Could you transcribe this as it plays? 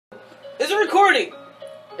recording.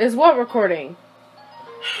 Is what recording?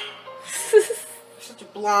 Such a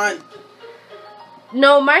blonde.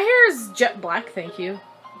 No, my hair is jet black, thank you.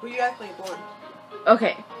 But you act like blonde.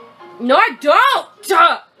 Okay. No, I don't!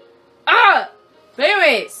 But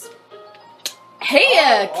anyways.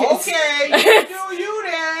 Hey, kids. Okay, you do you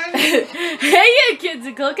then. Hey, kids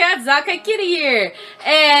and cool cats, Zaka Kitty here.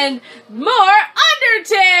 And more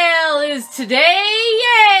Undertale is today.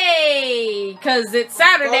 Yay! Because it's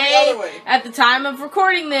Saturday at the time of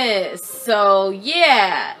recording this. So,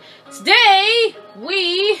 yeah. Today,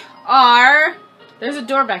 we are... There's a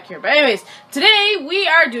door back here. But anyways, today we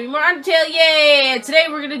are doing more Undertale. Yay! And today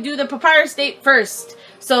we're going to do the Papyrus State first.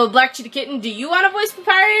 So, Black Cheetah Kitten, do you want to voice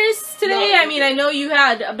Papyrus today? No, I mean, I know you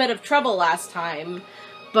had a bit of trouble last time,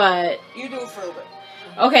 but... You do it for a little bit.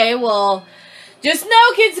 Okay, well, just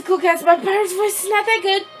know, kids and cool cats, my Papyrus voice is not that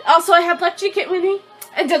good. Also, I have Black Cheetah Kitten with me,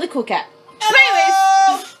 and the cool cat. But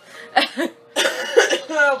anyways...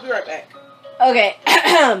 I'll be right back. Okay.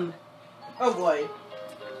 Oh, boy.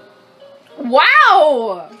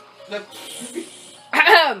 Wow!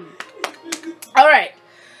 Alright.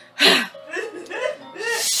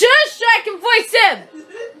 Shush, I can voice him!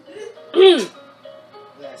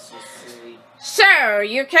 That's so silly. So,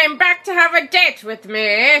 you came back to have a date with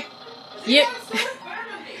me?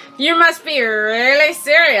 You must be really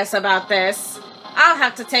serious about this. I'll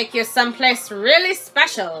have to take you someplace really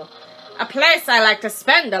special. A place I like to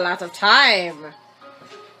spend a lot of time.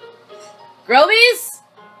 Groby's?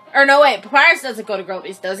 Or no, wait, Papyrus doesn't go to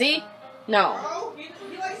Groby's, does he? No. Oh,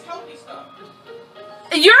 he likes healthy stuff.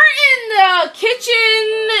 You're in the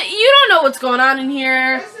kitchen. You don't know what's going on in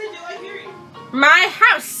here. Yes, I do. I hear you. My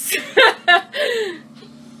house.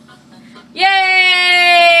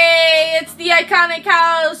 Yay! It's the iconic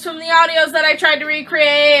house from the audios that I tried to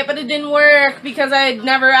recreate, but it didn't work because I'd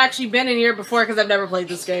never actually been in here before because I've never played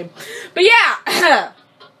this game. But yeah.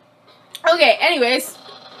 Okay, anyways.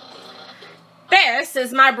 This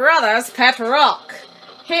is my brother's pet rock.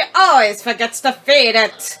 He always forgets to feed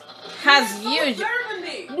it. As usual.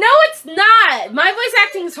 No, it's not. My voice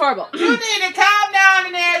acting is horrible. You need to calm down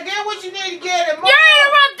in there. Get what you need to get. You're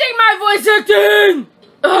interrupting my voice acting.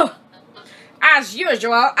 Ugh. As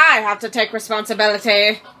usual, I have to take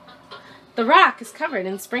responsibility. The rock is covered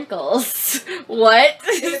in sprinkles. What?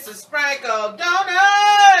 It's a sprinkle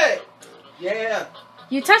donut. Yeah.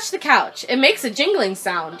 You touch the couch. It makes a jingling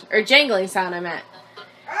sound. Or jangling sound, I meant.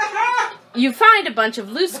 You find a bunch of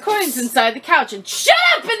loose coins inside the couch and shut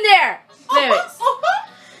up in there! Anyways,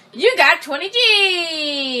 you got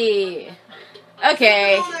 20G!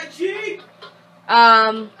 Okay. TV!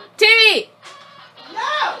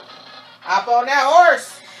 No! Hop on that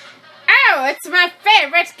horse! Oh, it's my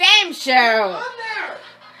favorite game show!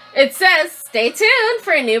 It says, stay tuned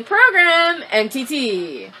for a new program,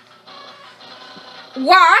 MTT.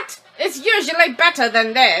 What? It's usually better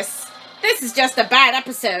than this. This is just a bad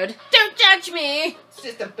episode. Don't judge me. It's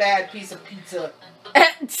just a bad piece of pizza.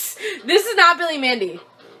 This is not Billy Mandy.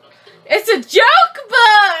 It's a joke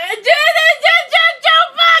book. It's a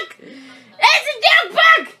joke book. It's a joke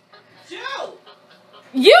book. Chill.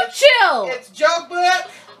 You chill. It's a joke book.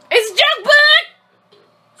 It's a joke book.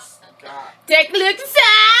 God. Take a look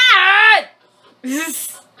inside.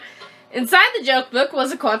 Inside the joke book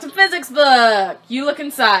was a quantum physics book. You look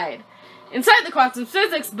inside. Inside the quantum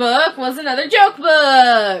physics book was another joke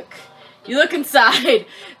book. You look inside.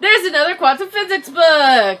 There's another quantum physics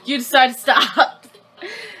book. You decide to stop.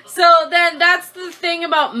 So then that's the thing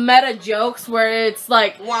about meta jokes where it's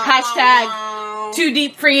like hashtag too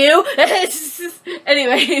deep for you.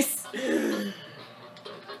 Anyways.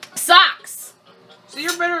 Socks. So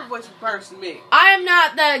you're better at voicing Papyrus than me. I am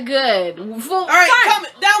not that good. Well, alright,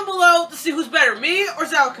 comment down below to see who's better, me or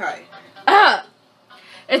Zalkai.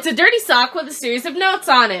 It's a dirty sock with a series of notes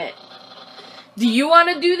on it. Do you want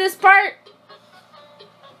to do this part?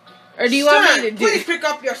 Or do you want me to do it? Please pick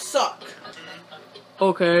up your sock.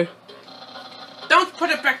 Okay. Don't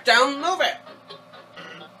put it back down, move it.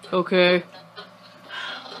 Okay.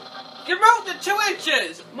 You moved it 2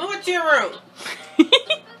 inches. Move it to your room.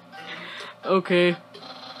 Okay.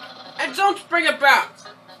 And don't bring it back.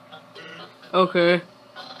 Okay.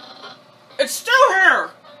 It's still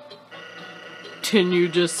here. Didn't you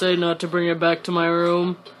just say not to bring it back to my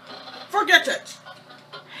room? Forget it.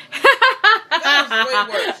 That was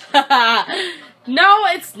way worse. No,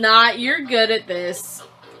 it's not. You're good at this.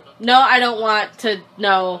 No, I don't want to.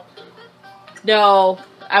 No. No.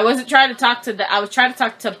 I wasn't trying to talk to I was trying to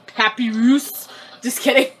talk to Papyrus. Just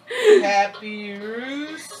kidding.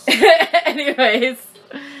 Papyrus. Anyways.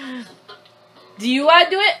 Do you want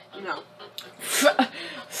to do it? No.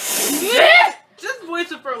 Just voice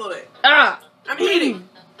it for a little bit. I'm eating.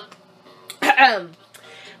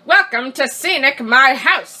 Welcome to Scenic My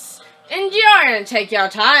House. Enjoy and take your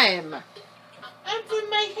time. I'm in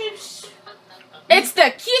my house. It's the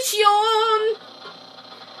kitchen.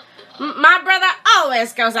 My brother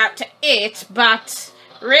always goes out to eat, but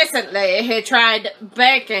recently he tried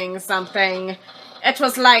baking something. It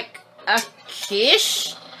was like a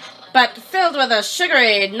quiche, but filled with a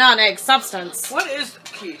sugary non-egg substance. What is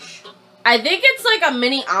quiche? I think it's like a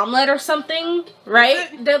mini omelet or something,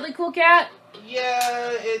 right, Deadly Cool Cat?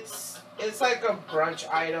 Yeah, it's like a brunch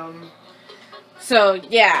item. So,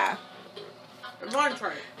 yeah. I'm going to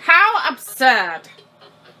try it. How absurd.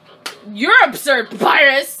 You're absurd,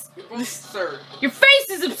 Papyrus. You're absurd. Your face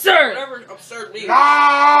is absurd. Whatever absurd means.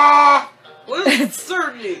 Ah! What does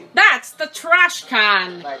absurd mean? That's the trash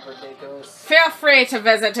can. Like ridiculous. Feel free to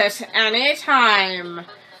visit it anytime.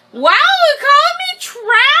 Wow, you call me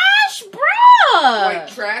trash, bruh. White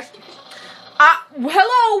trash?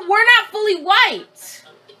 Hello, we're not fully white.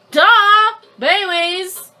 Duh. But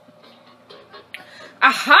anyways.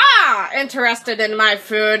 Aha! Interested in my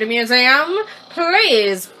food museum?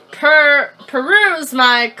 Please peruse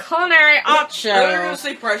my culinary art show. I was going to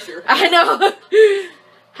say pressure. I know.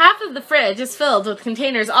 Half of the fridge is filled with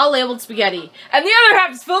containers all labeled spaghetti, and the other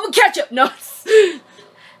half is filled with ketchup. No.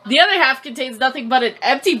 The other half contains nothing but an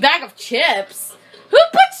empty bag of chips. Who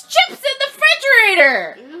puts chips in the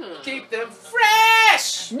refrigerator? Keep them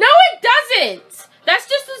fresh! No, it doesn't! That's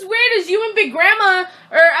just as weird as you and Big Grandma,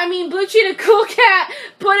 Blue Cheetah Cool Cat,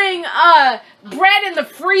 putting, bread in the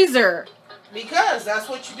freezer. Because that's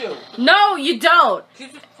what you do. No, you don't.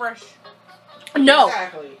 Keep it fresh. No.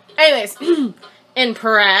 Exactly. Anyways,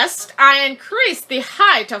 impressed, I increased the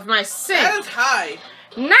height of my sink. That is high.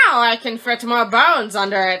 Now I can fit more bones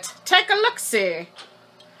under it. Take a look-see.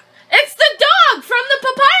 It's the dog from the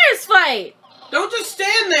Papyrus fight! Don't just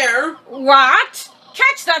stand there. What?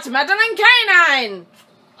 Catch that meddling canine!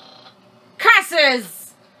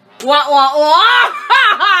 Curses! What?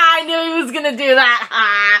 I knew he was gonna do that.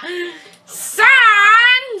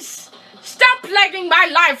 Sans! Stop plaguing my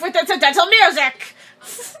life with incidental music!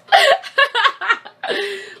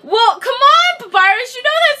 Well, come on, Papyrus. You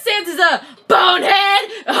know that Sans is a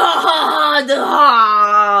bonehead.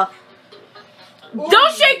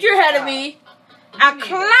 Don't shake your head at me. A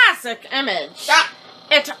classic image. Stop.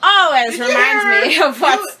 It always reminds me of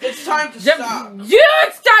what's... It's time to stop.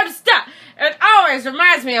 It's time to stop. It always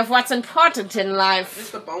reminds me of what's important in life. Is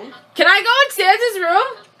this the bone? Can I go in Santa's room?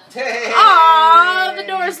 Hey. Oh, the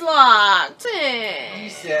door's locked. You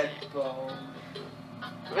said bone.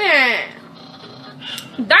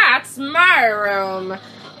 That's my room.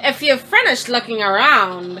 If you've finished looking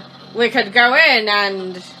around, we could go in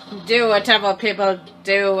and do whatever people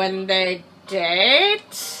do when they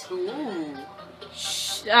date. Ooh.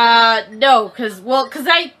 No, cause did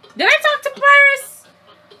I talk to Papyrus?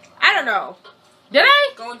 I don't know. Did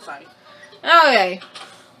I? Go inside. Okay.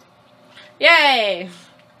 Yay.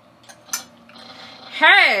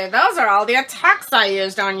 Hey, those are all the attacks I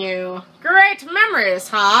used on you. Great memories,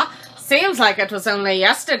 huh? Seems like it was only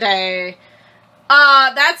yesterday.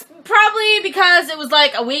 That's probably because it was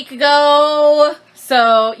like a week ago.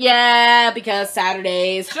 So, yeah, because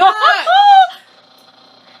Saturdays.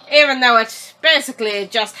 Even though it basically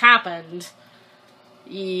just happened.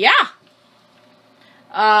 Yeah.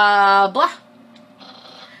 Blah.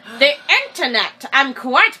 The internet. I'm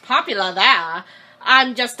quite popular there.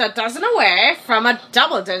 I'm just a dozen away from a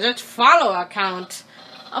double-digit follower count.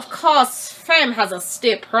 Of course, fame has a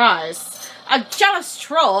steep price. A jealous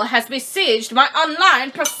troll has besieged my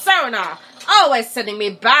online persona, always sending me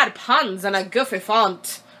bad puns in a goofy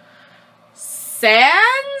font.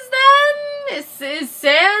 Sans, then? Is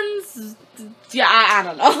Sans... Yeah, I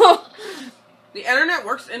don't know. The internet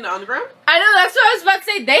works in the underground? I know, that's what I was about to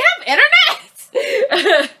say. They have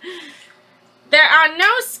internet? There are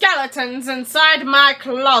no skeletons inside my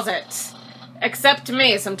closet. Except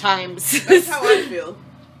me sometimes. That's how I feel.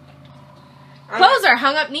 Clothes are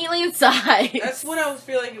hung up neatly inside. That's what I was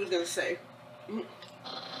feeling he was going to say.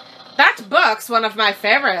 That book's one of my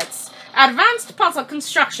favorites. Advanced Puzzle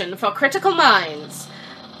Construction for Critical Minds.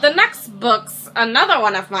 The next book's another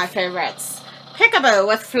one of my favorites. Peekaboo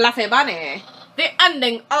with Fluffy Bunny. The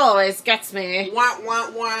ending always gets me. Wow, wow,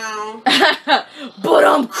 wow. But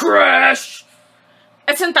I'm crash!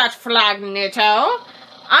 Isn't that flag NATO?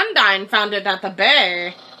 Undyne found it at the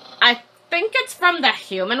bay. I think it's from the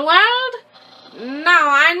human world? Now,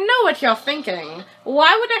 I know what you're thinking.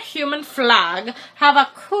 Why would a human flag have a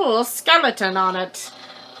cool skeleton on it?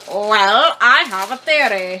 Well, I have a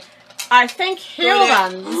theory. I think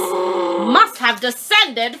humans must have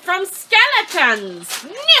descended from skeletons.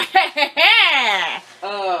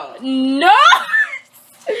 No!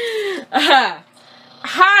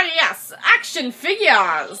 Yes, action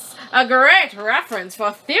figures. A great reference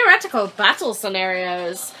for theoretical battle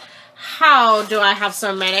scenarios. How do I have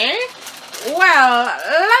so many? Well,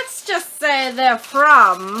 let's just say they're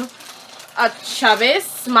from a chubby,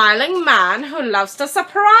 smiling man who loves to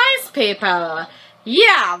surprise people.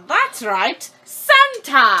 Yeah, that's right.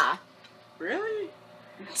 Santa. Really?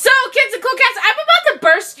 So, kids and cool cats, I'm about to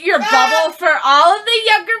burst your bubble for all of the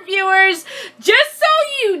younger viewers, just so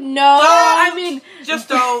you know. I mean, just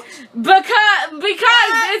don't. Because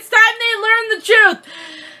it's time they learn the truth.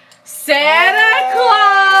 Santa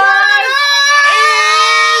Claus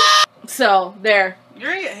is... So, there.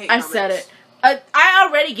 You're gonna get hate I comments. said it. I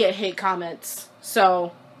already get hate comments,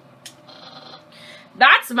 so...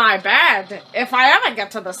 That's my bad. If I ever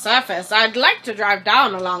get to the surface, I'd like to drive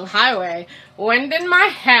down a long highway, wind in my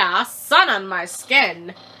hair, sun on my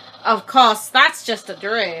skin. Of course, that's just a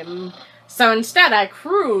dream. So instead, I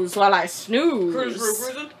cruise while I snooze.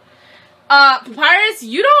 Cruising? Papyrus,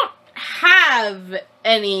 you don't have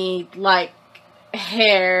any, like,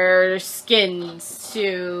 hair, skins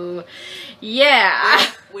to... Yeah.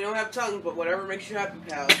 We don't have tongues, but whatever makes you happy,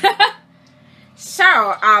 pal.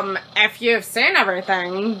 So, if you've seen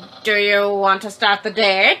everything, do you want to start the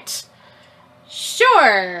date?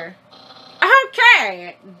 Sure.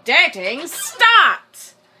 Okay, dating,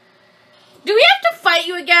 start. Do we have to fight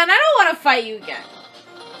you again? I don't want to fight you again.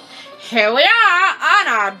 Here we are on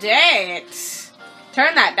our date.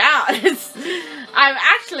 Turn that down. I've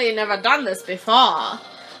actually never done this before.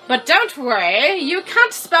 But don't worry, you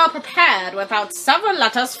can't spell prepared without several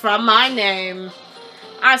letters from my name.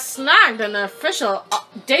 I snagged an official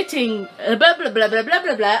dating blah blah blah blah blah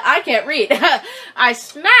blah blah. I can't read. I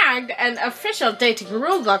snagged an official dating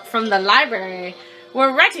rulebook from the library.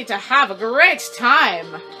 We're ready to have a great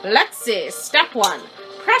time. Let's see. Step 1.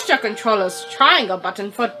 Press your controller's triangle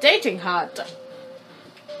button for dating HUD.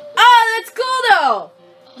 Oh, that's cool though.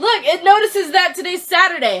 Look, it notices that today's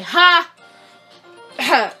Saturday. Ha.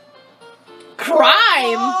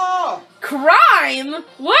 Crime. Oh! Crime.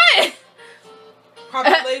 What?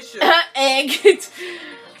 Population. Egg.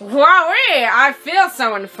 Wowee, I feel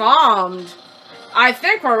so informed. I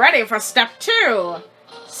think we're ready for step 2.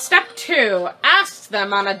 Step 2, ask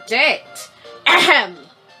them on a date. Ahem.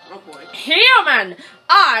 Oh boy. Human,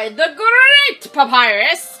 I, the great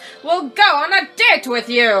Papyrus, will go on a date with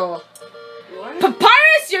you. What?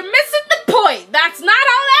 Papyrus, you're missing the point. That's not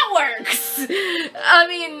how that works. I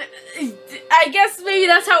mean, I guess maybe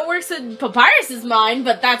that's how it works in Papyrus's mind,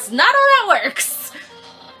 but that's not how that works.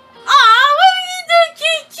 Aw, what are you doing?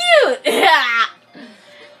 Cute.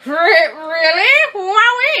 Really?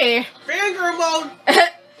 Wowee. Fangirl mode.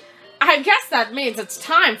 I guess that means it's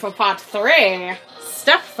time for part 3.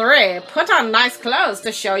 Step 3, put on nice clothes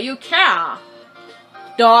to show you care. ...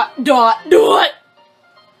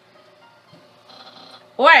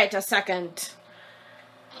 Wait a second.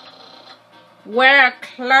 Wear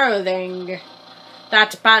clothing.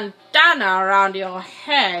 That bandana around your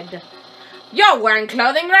head. You're wearing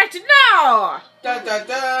clothing right now! Da da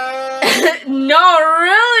da! No,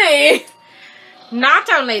 really! Not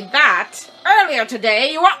only that, earlier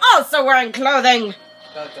today you were also wearing clothing.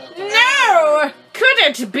 Da da da! No! Could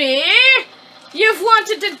it be? You've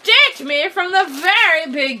wanted to date me from the very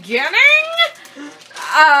beginning?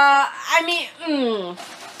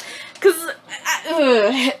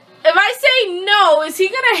 If I say no, is he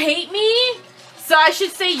gonna hate me? So I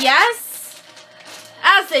should say yes?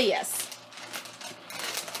 I'll say yes.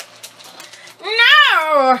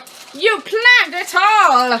 No! You planned it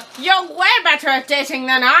all! You're way better at dating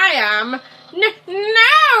than I am!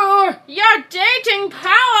 No! You're dating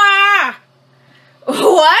power!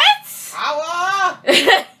 What? Power!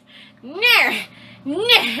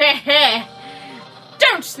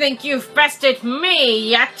 Don't think you've bested me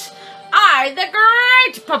yet! I, the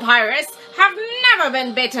great Papyrus, have never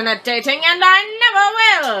been beaten at dating, and I never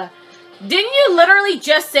will! Didn't you literally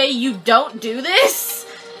just say you don't do this?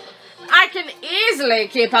 I can easily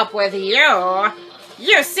keep up with you.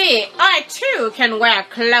 You see, I too can wear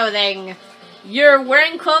clothing. You're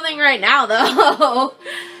wearing clothing right now, though.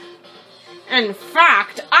 In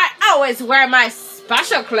fact, I always wear my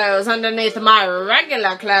special clothes underneath my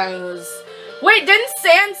regular clothes. Wait, didn't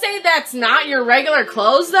Sam say that's not your regular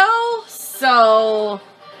clothes, though? So,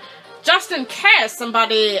 just in case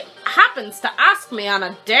somebody happens to ask me on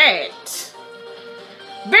a date.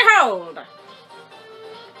 Behold!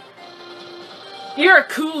 You're a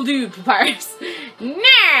cool dude, Papyrus.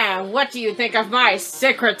 Nah, what do you think of my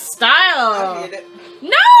secret style? I hate it.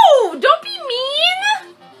 No, don't be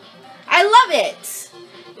mean. I love it.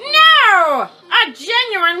 No, a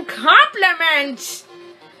genuine compliment.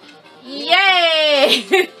 Yay.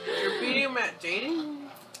 You're beating him at dating?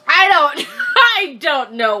 I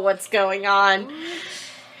don't know what's going on.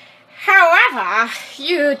 However,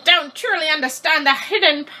 you don't truly understand the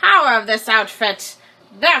hidden power of this outfit.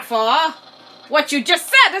 Therefore, what you just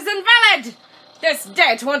said is invalid. This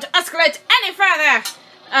date won't escalate any further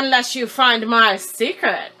unless you find my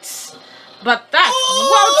secret. But that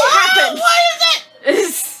won't happen. What is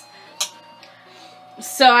it?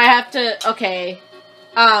 So I have to, okay,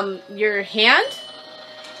 your hand?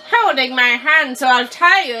 Holding my hand, so I'll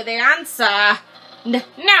tell you the answer.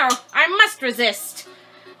 No, I must resist.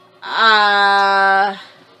 I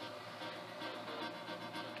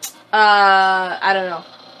don't know.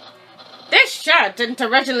 This shirt didn't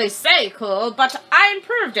originally say cool, but I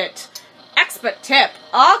improved it. Expert tip,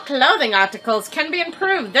 all clothing articles can be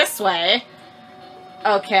improved this way.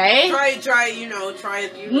 Okay. Try, you know. No,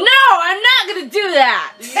 I'm not gonna do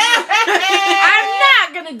that.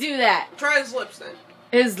 I'm not gonna do that. Try his lips then.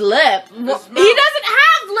 His lip? He doesn't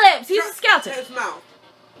have lips. He's a skeleton. His mouth.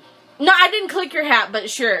 No, I didn't click your hat, but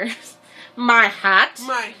sure. My hat.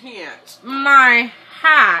 My hat. My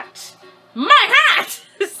hat. My hat!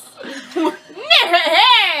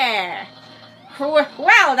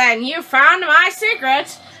 Well then, you found my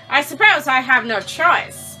secret. I suppose I have no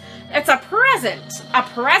choice. It's a present. A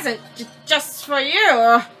present just for you.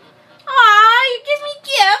 Aw, you give me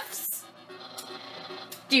gifts.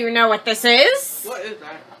 Do you know what this is? What is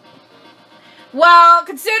that? Well,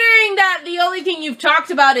 considering that the only thing you've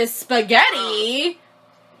talked about is spaghetti,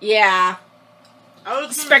 yeah.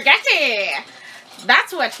 Spaghetti!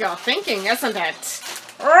 That's what you're thinking, isn't it?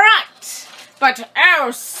 Right! But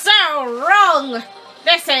oh, so wrong!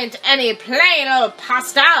 This ain't any plain old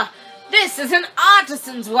pasta. This is an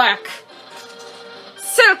artisan's work.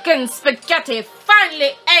 Silken spaghetti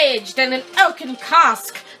finely aged in an oaken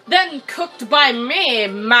cask, then cooked by me,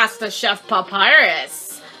 Master Chef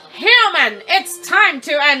Papyrus. Human, it's time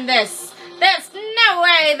to end this. There's no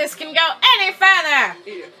way this can go any further.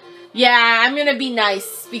 Yeah, I'm gonna be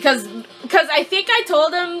nice because I think I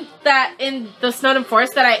told him that in the Snowden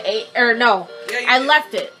Forest that I ate, or no, yeah, I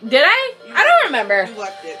left it. Did I? I don't remember. You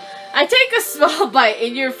left it. I take a small bite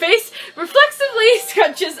and your face reflexively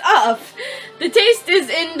scrunches up. The taste is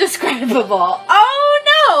indescribable.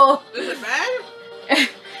 Oh no! Is it bad?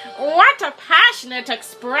 What a passionate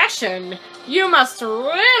expression. You must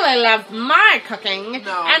really love my cooking.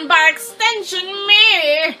 No. And by extension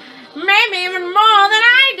me. Maybe even more than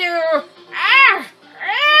I do. No!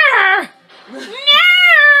 What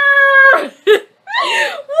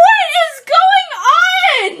is going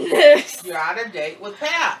on? You're on a date with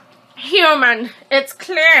Pat. Human, it's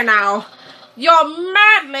clear now. You're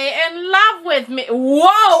madly in love with me.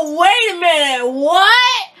 Whoa, wait a minute.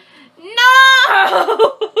 What? No!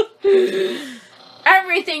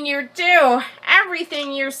 Everything you do,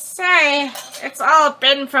 everything you say, it's all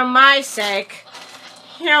been for my sake.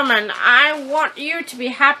 Human, I want you to be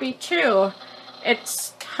happy too.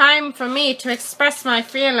 It's time for me to express my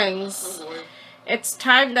feelings. Oh boy. It's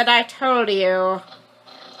time that I told you.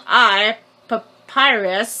 I,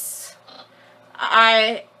 Papyrus,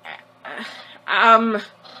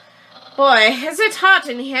 boy, is it hot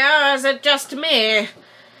in here or is it just me?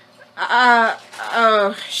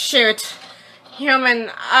 Oh, shoot.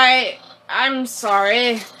 Human, I'm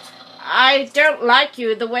sorry. I don't like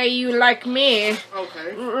you the way you like me.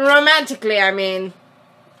 Okay. Romantically, I mean.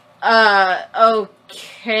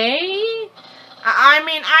 Okay? I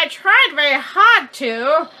mean, I tried very hard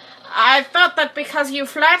to. I thought that because you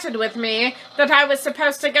flirted with me, that I was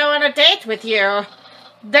supposed to go on a date with you.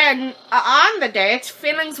 Then, on the date,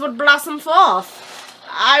 feelings would blossom forth.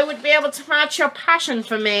 I would be able to match your passion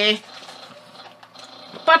for me.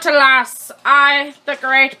 But alas, I, the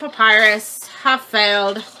great Papyrus, have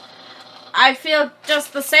failed. I feel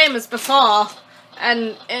just the same as before,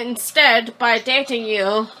 and instead, by dating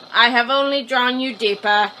you, I have only drawn you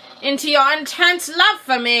deeper into your intense love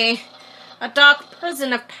for me. A dark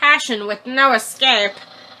prison of passion with no escape.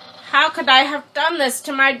 How could I have done this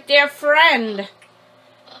to my dear friend?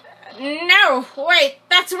 No, wait,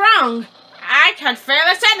 that's wrong. I can't fail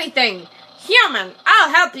at anything. Human, I'll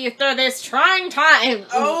help you through this trying time.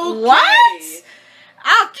 Okay. What?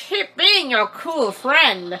 I'll keep being your cool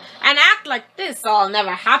friend and act like this all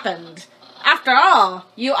never happened. After all,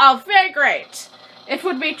 you are very great. It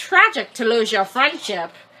would be tragic to lose your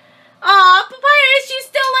friendship. Aw, Papyrus, you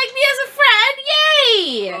still like me as a friend?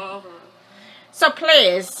 Yay! So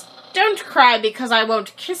please, don't cry because I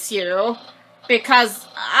won't kiss you. Because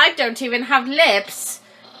I don't even have lips.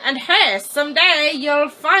 And hey, someday you'll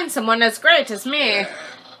find someone as great as me.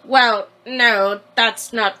 Well, no,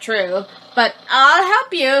 that's not true. But I'll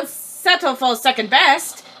help you settle for second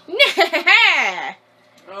best.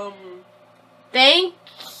 Thank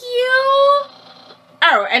you.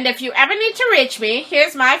 Oh, and if you ever need to reach me,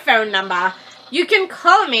 here's my phone number. You can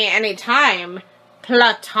call me anytime.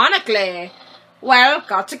 Platonically. Well,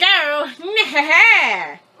 got to go.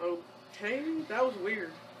 Okay, that was weird.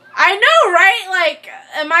 I know, right? Like,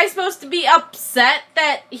 am I supposed to be upset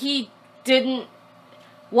that he didn't...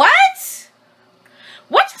 What?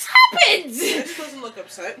 What just happened? This doesn't look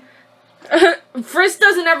upset. Frisk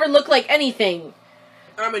doesn't ever look like anything.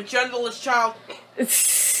 I'm a genderless child.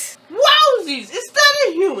 Wowsies! Is that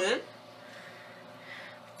a human?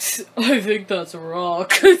 I think that's a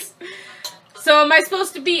rock. So am I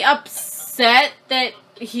supposed to be upset that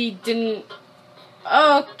he didn't...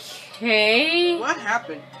 Okay. What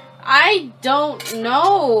happened? I don't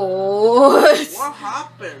know. What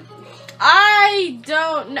happened? I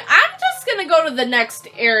don't know. I'm just gonna go to the next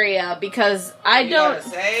area because I don't... You gotta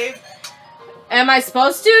save? Am I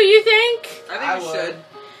supposed to, you think? I think you should.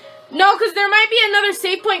 No, because there might be another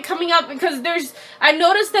save point coming up because there's... I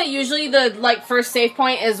noticed that usually the, like, first save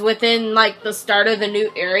point is within, like, the start of the new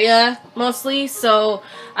area, mostly. So,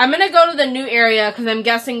 I'm gonna go to the new area because I'm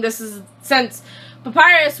guessing this is... Since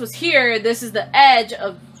Papyrus was here, this is the edge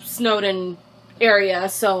of Snowden area,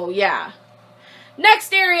 so, yeah.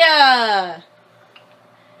 Next area!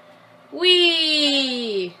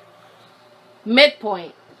 Whee!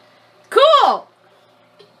 Midpoint. Cool!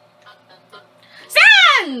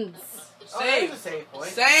 Sands! Oh, there's a save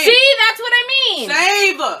point. Save! See, that's what I mean!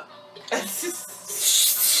 Save!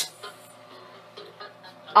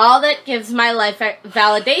 All that gives my life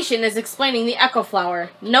validation is explaining the Echo Flower.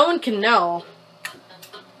 No one can know.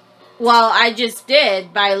 Well, I just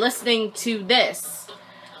did by listening to this.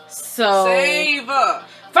 So... Save!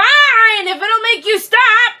 Fine, if it'll make you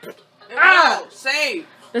stop! No, save!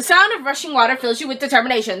 The sound of rushing water fills you with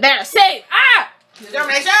determination. There, save! Ah!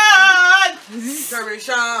 Determination!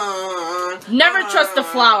 Determination! Never trust a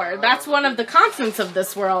flower. That's one of the constants of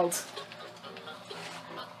this world.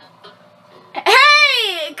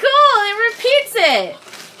 Hey! Cool! It repeats it!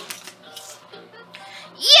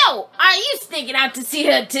 Yo! Are you sneaking out to see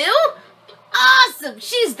her too? Awesome!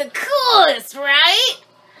 She's the coolest, right?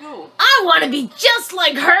 Who? I want to be just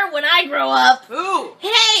like her when I grow up. Who?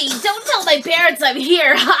 Hey! Don't tell my parents I'm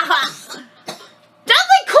here. Dudley,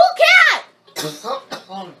 cool cat!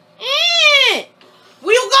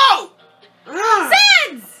 Will you go?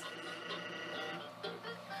 Sands!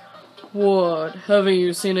 What? Haven't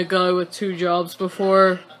you seen a guy with 2 jobs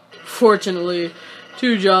before? Fortunately,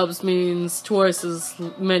 2 jobs means twice as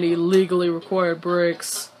many legally required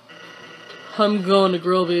breaks. I'm going to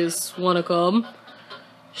Grillby's. Wanna come?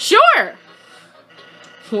 Sure!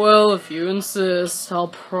 Well, if you insist, I'll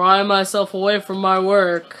pry myself away from my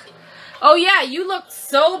work. Oh yeah, you look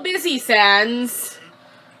so busy, Sans.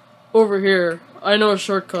 Over here. I know a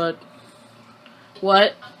shortcut.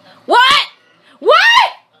 What? What?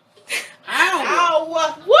 What? Ow!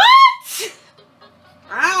 What?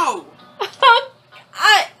 Ow!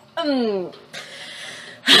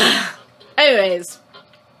 Anyways.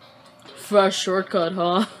 Fresh shortcut,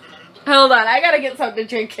 huh? Hold on, I gotta get something to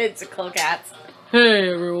drink, kids and cool cats. Hey,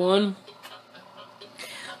 everyone.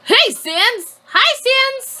 Hey, Sans! Hi,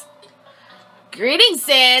 Sans! Greetings,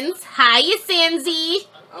 Sans. Hiya, Sansy.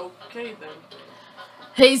 Okay, then.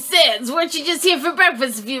 Hey, Sans, weren't you just here for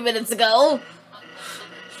breakfast a few minutes ago?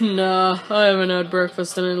 Nah, I haven't had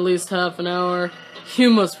breakfast in at least half an hour. You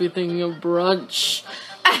must be thinking of brunch.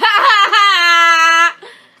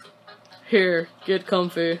 Here, get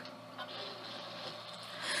comfy.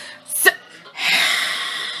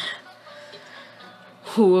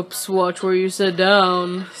 Whoops, watch where you sit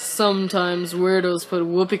down. Sometimes weirdos put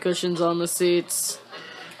whoopee cushions on the seats.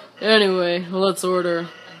 Anyway, let's order.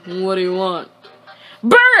 What do you want?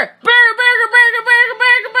 Burger! Burger! Burger! Burger! Burger!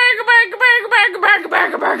 Burger! Burger! Burger! Burger!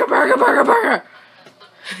 Burger! Burger! Burger! Burger! Burger!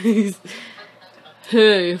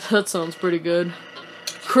 Hey, that sounds pretty good.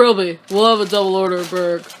 Krillby, we'll have a double order of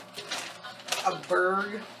burg. A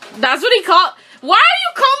berg? That's what he called. Why are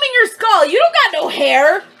you combing your skull? You don't got no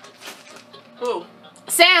hair. Who?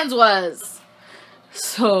 Sans was.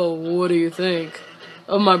 So, what do you think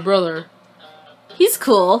of my brother? He's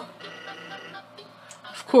cool.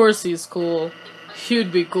 Of course he's cool.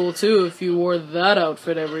 You'd be cool too if you wore that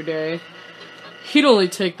outfit every day. He'd only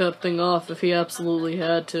take that thing off if he absolutely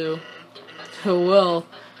had to. Oh well,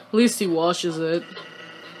 at least he washes it.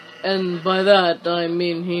 And by that, I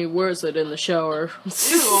mean he wears it in the shower.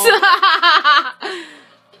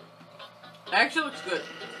 Actually looks good.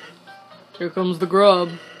 Here comes the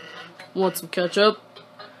grub. Want some ketchup?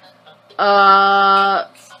 Does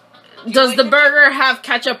the burger have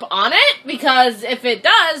ketchup on it? Because if it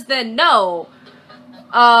does, then no.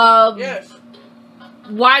 Yes.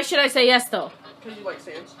 Why should I say yes, though? Because you like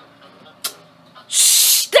Sans.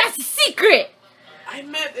 Shh! That's a secret! I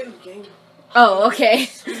meant in the game. Oh, okay.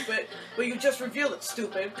 Stupid. Well, you just revealed it,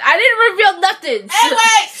 stupid. I didn't reveal nothing.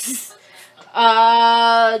 Anyways!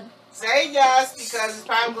 Say yes, because it's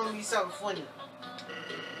probably going to be something funny.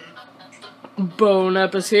 Bon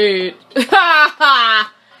appetit.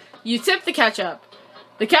 You tip the ketchup.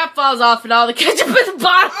 The cap falls off and all the ketchup in the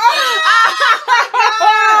bottom.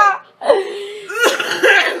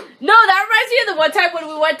 No, that reminds me of the one time when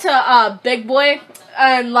we went to Big Boy.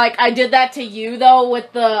 And, like, I did that to you, though,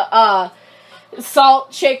 with the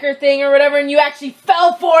salt shaker thing or whatever. And you actually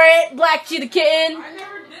fell for it, Black Cheetah Kitten. I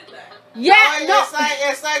never did that. Yeah, no.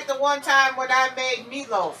 It's like the one time when I made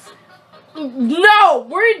meatloaf. No,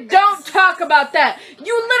 we don't talk about that.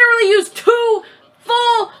 You literally used 2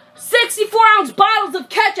 full 64-ounce bottles of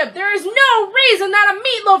ketchup. There is no reason that a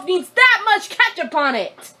meatloaf needs that much ketchup on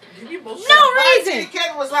it. No reason. The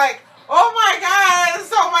kid was like, "Oh my God, there's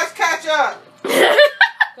so much ketchup."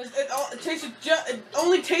 It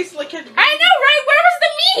only tasted like ketchup. I know, right? Where was the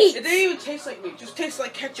meat? It didn't even taste like meat. It just tasted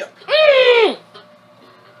like ketchup.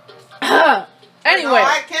 Anyway. No,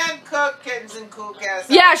 I can cook Kittenz and Kool Cats.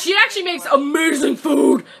 Yeah, she actually makes amazing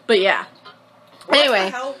food. But yeah. Anyway. What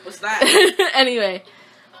the hell was that? Anyway.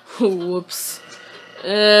 Whoops.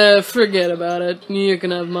 Forget about it. You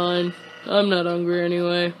can have mine. I'm not hungry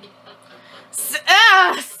anyway.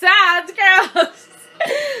 Sounds gross.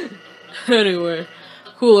 Anyway,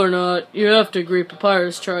 cool or not, you have to agree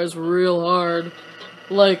Papyrus tries real hard.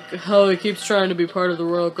 Like how he keeps trying to be part of the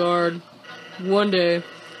Royal Guard. One day,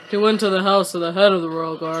 he went to the house of the head of the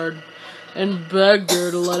Royal Guard and begged her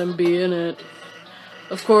to let him be in it.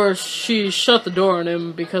 Of course, she shut the door on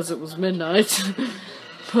him because it was midnight.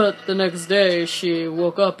 But the next day, she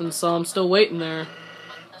woke up and saw him still waiting there.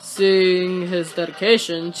 Seeing his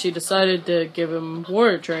dedication, she decided to give him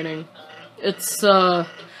warrior training. It's,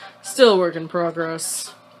 still a work in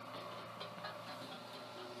progress.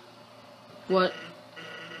 What?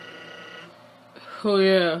 Oh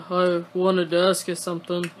yeah, I wanted to ask you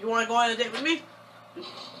something. You want to go on a date with me?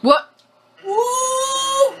 What?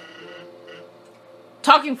 Woo!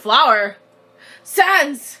 Talking flower.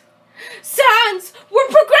 Sans! Sans! We're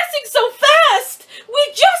progressing so fast! We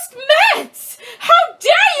just met! How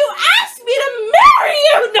dare you ask me to marry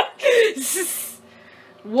you? No.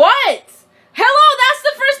 What? Hello, that's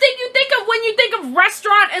the first thing you think of when you think of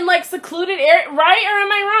restaurant and, like, secluded area, right? Or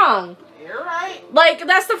am I wrong? You're right. Like,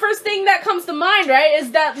 that's the first thing that comes to mind, right?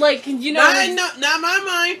 Is that, like, you know... Not my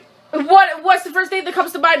mind. What's the first thing that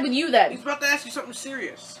comes to mind with you, then? He's about to ask you something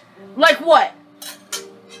serious. Like what?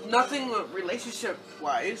 Nothing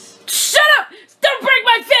relationship-wise. Shut up! Don't break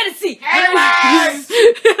my fantasy!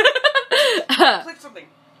 Click something.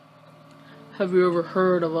 Have you ever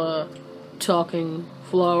heard of a talking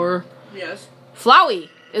flower? Yes. Flowey.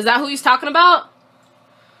 Is that who he's talking about?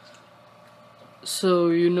 So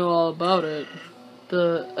you know all about it.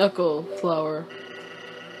 The echo flower.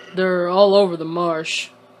 They're all over the marsh.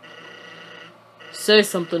 Say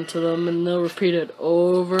something to them and they'll repeat it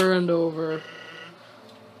over and over.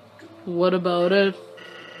 What about it?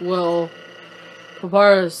 Well,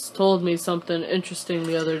 Papyrus told me something interesting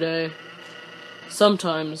the other day.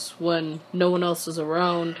 Sometimes, when no one else is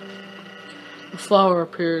around, a flower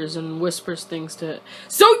appears and whispers things to it.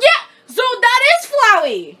 So yeah! So that is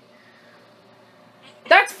Flowey!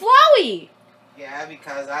 That's Flowey! Yeah,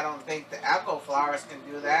 because I don't think the echo flowers can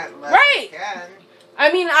do that unless Right. they can.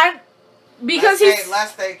 I mean, because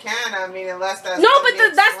Unless they can, I mean, unless that's... No, but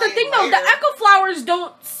that's the thing, though. The echo flowers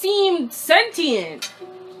don't seem sentient,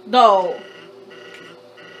 though.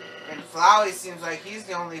 And Flowey seems like he's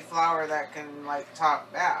the only flower that can, like,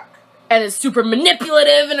 talk back. And is super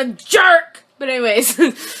manipulative and a jerk! But anyways.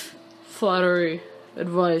 Flattery,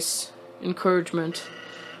 advice, encouragement,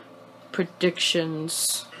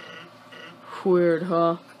 predictions. Weird,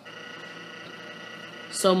 huh?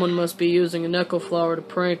 Someone must be using an echo flower to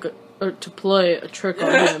prank or to play a trick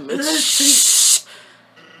on him. Shh.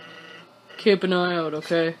 Keep an eye out,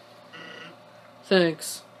 okay?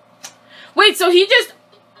 Thanks. Wait, so he just...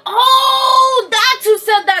 Oh, that's who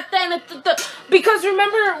said that then. Because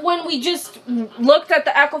remember when we just looked at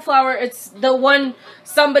the echo flower, it's the one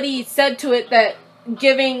somebody said to it that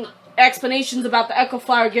giving explanations about the echo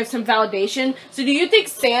flower gives him validation. So do you think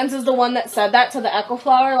Sans is the one that said that to the echo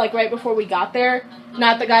flower, like right before we got there?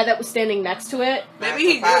 Not the guy that was standing next to it? Maybe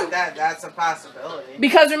he knew. That's a possibility.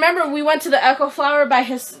 Because remember, we went to the echo flower by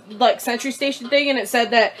his, like, sentry station thing, and it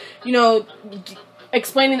said that, you know,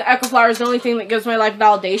 explaining the echo flower is the only thing that gives my life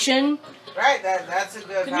validation. Right, that's a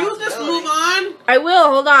good Can you just move on? I will,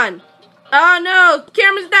 hold on. Oh no,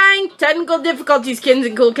 camera's dying. Technical difficulties, kittens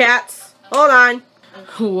and cool cats. Hold on.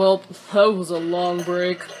 Well, that was a long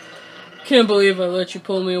break. Can't believe I let you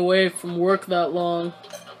pull me away from work that long.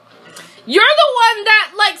 You're the one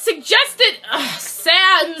that, like, suggested...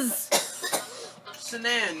 Sans.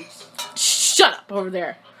 Shenanigans. Shut up over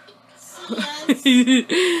there.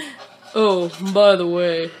 Oh, by the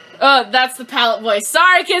way. That's the palette voice.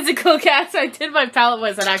 Sorry, kids and cool cats. I did my palette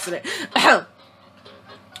voice on accident.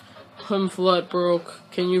 I'm flat broke.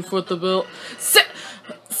 Can you foot the bill?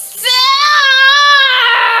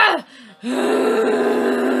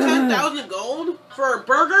 10,000 gold for a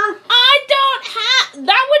burger? I don't have...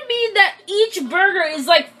 That would mean that each burger is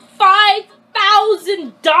like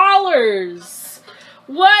 $5,000.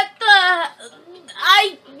 What the...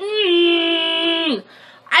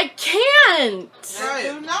 I can't. I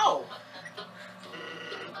do know.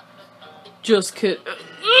 Just kid.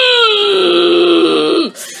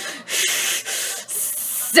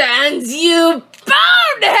 Sans, you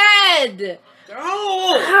bonehead!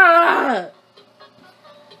 Go!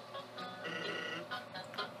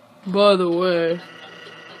 By the way,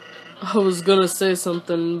 I was gonna say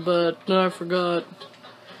something, but I forgot.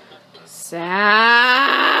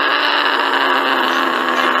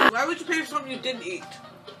 Why would you pay for something you didn't eat?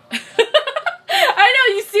 I know,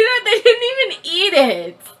 you see that? They didn't even eat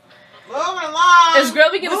it. Move along. Is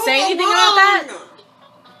Grubby gonna say anything about that?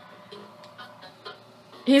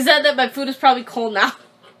 He said that my food is probably cold now.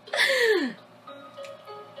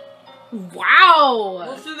 Wow.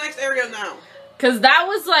 Move to the next area now. Because that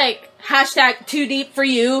was like, hashtag too deep for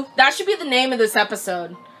you. That should be the name of this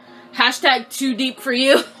episode. Hashtag too deep for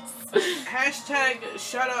you. Hashtag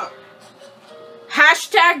shut up.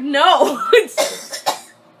 Hashtag no.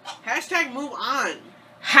 Hashtag move on.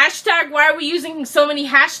 Hashtag why are we using so many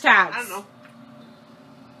hashtags? I don't know.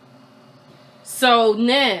 So,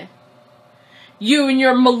 nah. You and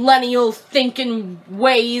your millennial thinking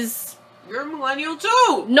ways. You're a millennial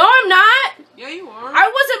too. No, I'm not. Yeah, you are. I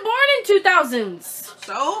wasn't born in 2000s.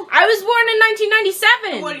 So? I was born in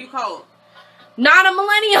 1997. What do you call it? Not a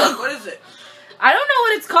millennial. What is it? I don't know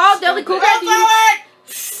what it's called. Deadly Cool Cat.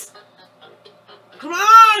 Come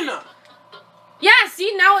on! Yeah,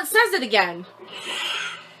 see, now it says it again.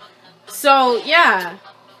 So, yeah.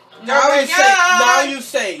 Now you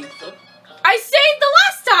save. I saved the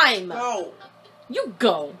last time. No. You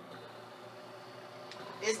go.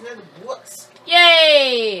 It's in the books.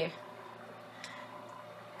 Yay!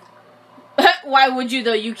 Why would you,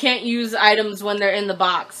 though? You can't use items when they're in the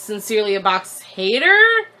box. Sincerely, a box hater?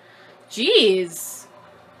 Jeez.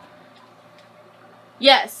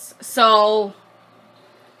 Yes, so...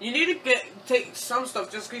 You need to take some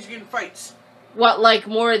stuff just because you're in fights. What, like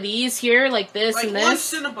more of these here? Like this like and one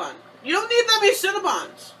this? Cinnabon. You don't need that many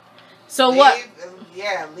Cinnabons. So what?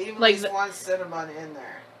 Yeah, leave like at least one cinnamon in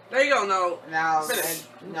there. There you go, no. Now, Finish.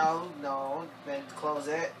 then close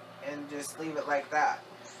it and just leave it like that.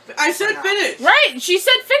 I said finish. Right, she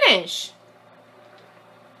said finish.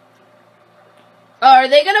 Are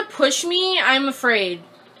they gonna push me? I'm afraid.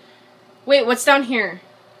 Wait, what's down here?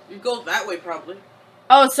 You go that way, probably.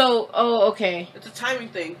 Oh, okay. It's a timing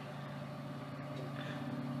thing.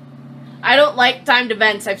 I don't like timed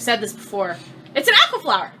events. I've said this before. It's an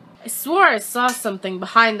aquaflower. I swore I saw something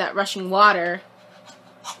behind that rushing water.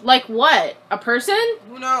 Like what? A person?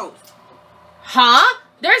 Who knows? Huh?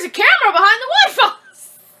 There's a camera behind the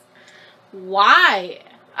waterfalls. Why?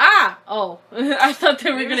 Oh. I thought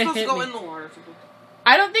they were Maybe gonna you're supposed hit to go me. in the water or something.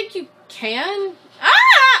 I don't think you can.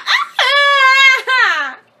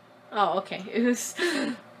 Oh, okay. It was...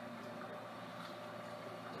 Go.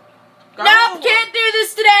 Nope, can't do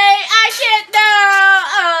this today. I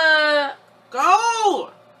can't.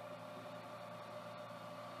 Go!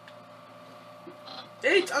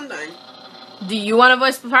 It's undying. Do you want to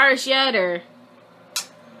voice Papyrus yet, or?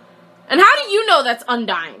 And how do you know that's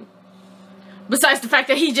undying? Besides the fact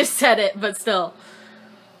that he just said it, but still.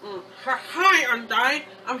 Hi, Undying.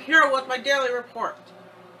 I'm here with my daily report.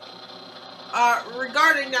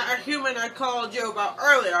 Regarding that human I called you about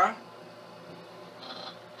earlier.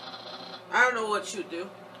 I don't know what you do.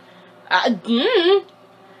 Right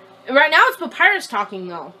now it's Papyrus talking,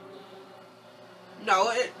 though.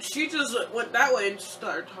 No, she just went that way and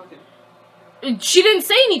started talking. She didn't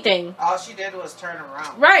say anything. All she did was turn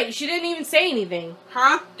around. Right, she didn't even say anything.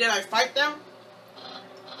 Huh? Did I fight them?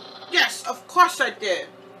 Yes, of course I did.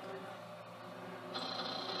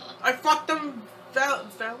 I fought them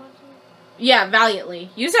valiantly? Yeah,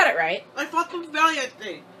 valiantly. You said it right. I fought them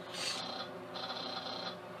valiantly.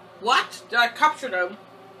 What? Did I capture them?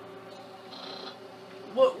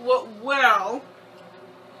 Well...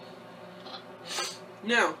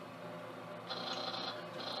 No.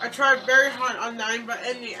 I tried very hard on 9, but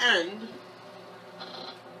in the end,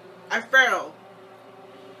 I failed.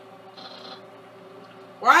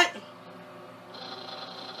 What?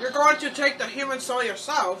 You're going to take the human soul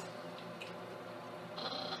yourself?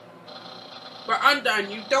 But I'm done.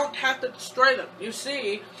 You don't have to destroy them. You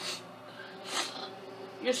see.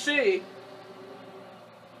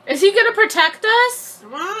 Is he gonna protect us?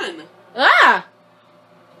 Come on. Ah!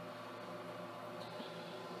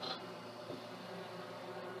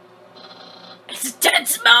 It's a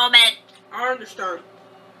tense moment. I understand.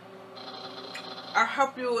 I'll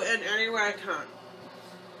help you in any way I can.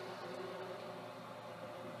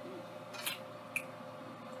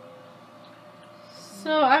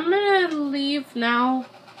 So I'm gonna leave now.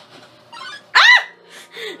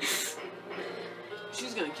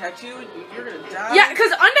 She's gonna catch you and you're gonna die. Yeah,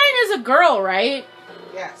 because Undyne is a girl, right?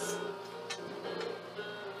 Yes.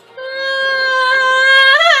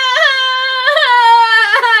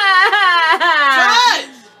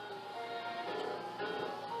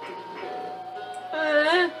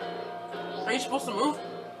 Are you supposed to move?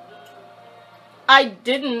 I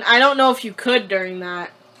didn't. I don't know if you could during that.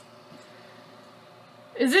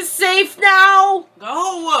 Is it safe now?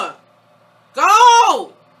 Go!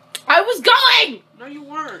 Go! I was going! No, you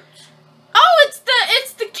weren't. Oh, it's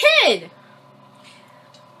the kid!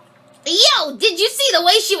 Yo, did you see the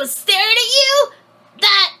way she was staring at you?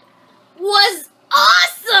 That was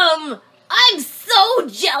awesome! I'm so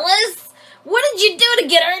jealous! What did you do to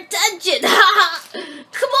get her attention?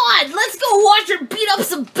 Come on, let's go watch her beat up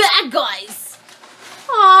some bad guys!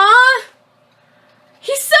 Aww!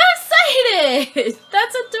 He's so excited!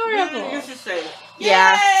 That's adorable. You should say.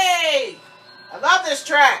 Yeah. Yay! I love this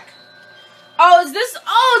track. Oh, is this?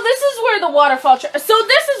 Oh, this is where the waterfall. So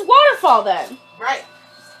this is waterfall then. Right.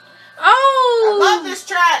 Oh. I love this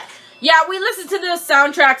track. Yeah, we listen to the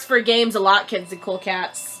soundtracks for games a lot, kids and cool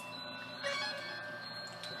cats.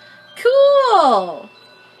 Cool.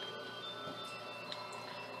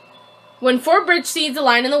 When 4 bridge seeds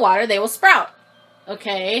align in the water, they will sprout.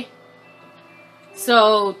 Okay.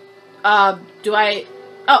 So, do I...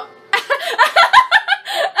 Oh.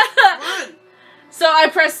 Come on. So I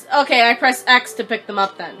press X to pick them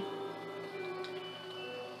up then.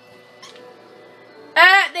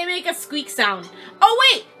 They make a squeak sound.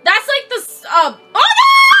 Oh wait, that's like the, oh no!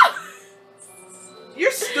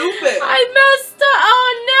 You're stupid. I messed up,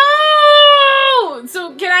 oh no!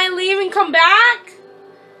 So can I leave and come back?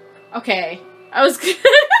 Okay, I was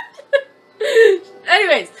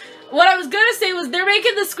anyways, what I was gonna say was they're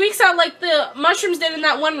making the squeak sound like the mushrooms did in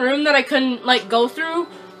that one room that I couldn't, like, go through.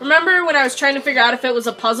 Remember when I was trying to figure out if it was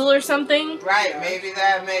a puzzle or something? Right, maybe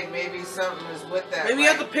something is with that. Maybe you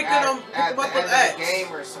have to pick them up with X.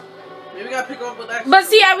 Game or something. Maybe you gotta pick them up with X. But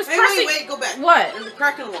see, I was hey, pressing... wait, go back. What? There's a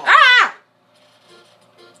crack in the wall. Ah!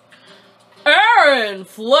 Aaron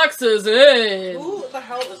flexes in. Who the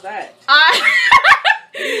hell is that? Wow.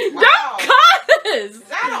 Don't cuss! Is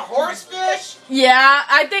that a horsefish? Yeah,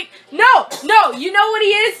 I think... No, you know what he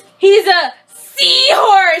is? He's a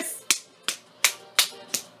seahorse!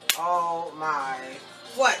 Oh my.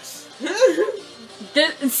 Flex. See,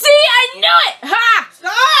 I knew it! Ha!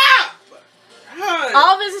 Stop! God.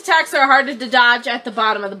 All of his attacks are harder to dodge at the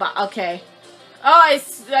bottom of the box. Okay. Oh, I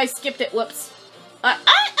skipped it. Whoops.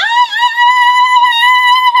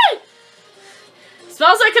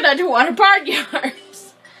 Smells like an underwater barnyard.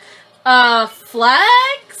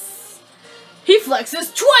 Flex? He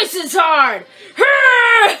flexes twice as hard!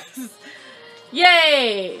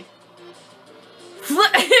 Yay!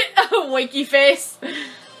 Winky face.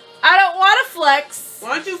 I don't want to flex.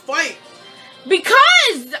 Why don't you fight?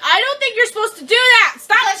 Because I don't think you're supposed to do that.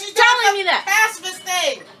 Stop telling me that. Pacifist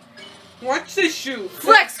thing. Watch this shoe.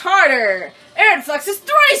 Flex harder. Aaron flexes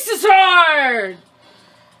thrice as hard.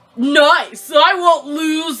 Nice. I won't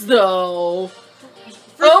lose though.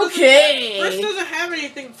 Okay. First doesn't have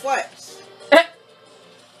anything flex.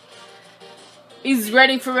 He's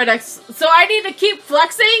ready for my next. So I need to keep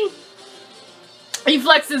flexing. He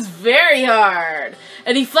flexes very hard.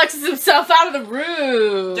 And he flexes himself out of the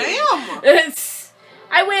room. Damn!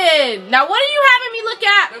 I win. Now what are you having me look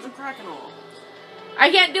at? There's a crack in the wall.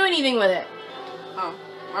 I can't do anything with it. Oh.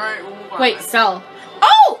 Alright, we'll move on. Wait, sell.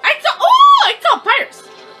 Oh! I saw. Oh! Oh, it's called Pirates.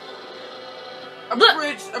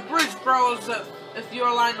 A bridge grows if you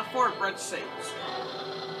align the four bread seeds.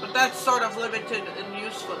 But that's sort of limited in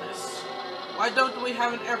usefulness. Why don't we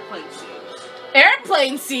have an airplane seeds?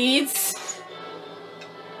 Airplane seeds?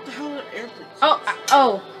 What the hell are airplane seeds?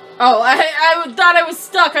 Oh, I thought I was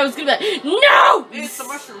stuck. I was gonna be like, no! It's the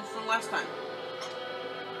mushrooms from last time.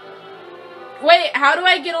 Wait, how do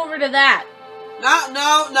I get over to that?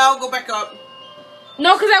 No, go back up.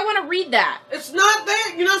 No, because I want to read that. It's not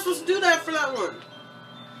there. You're not supposed to do that for that one.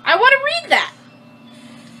 I want to read that.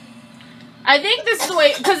 I think this is the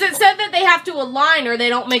way, because it said that they have to align or they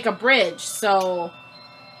don't make a bridge, so.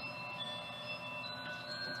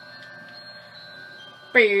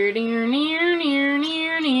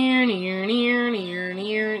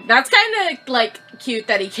 That's kind of like cute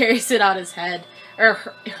that he carries it on his head, or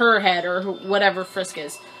her head, or whatever Frisk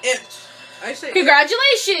is. I say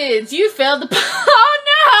congratulations, you failed the. Oh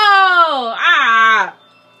no! Ah!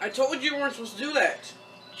 I told you weren't supposed to do that.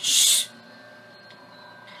 Shh.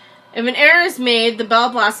 If an error is made, the Bell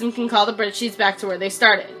Blossom can call the bridge sheets back to where they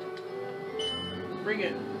started. Bring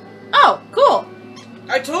it. Oh, cool.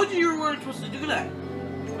 I told you you weren't supposed to do that.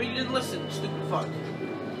 But you didn't listen, stupid fuck.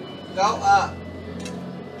 Go up.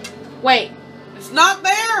 Wait. It's not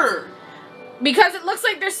there! Because it looks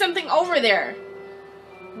like there's something over there.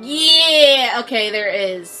 Yeah, okay, there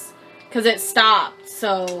is. Because it stopped,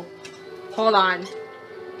 so. Hold on.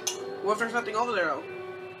 What if there's nothing over there, though?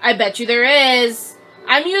 I bet you there is.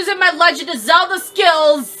 I'm using my Legend of Zelda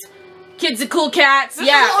skills. Kids and Cool Cats. This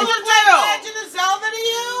yeah. is Legend of Zelda to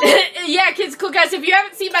you? Yeah, Kids and Cool Cats. If you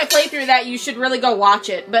haven't seen my playthrough of that, you should really go watch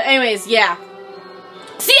it. But anyways, yeah.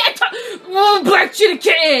 See, back to the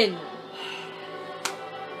kitten.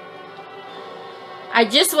 I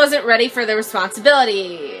just wasn't ready for the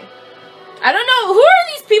responsibility. I don't know. Who are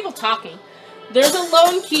these people talking? There's a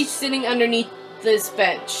lone quiche sitting underneath this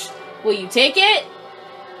bench. Will you take it?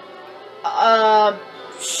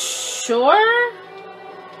 Sure?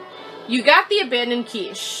 You got the abandoned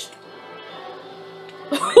quiche.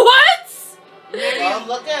 What? Well,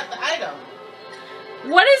 look at the item.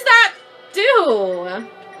 What does that do?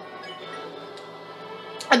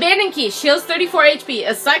 Abandoned quiche heals 34 HP.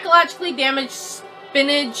 A psychologically damaged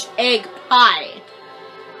spinach egg pie.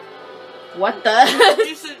 What the?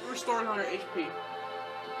 Decent restored 100 HP.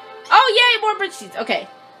 Oh, yay, more bridge seeds. Okay.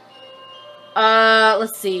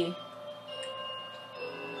 Let's see.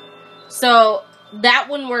 So, that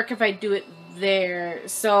wouldn't work if I do it there.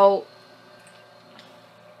 So,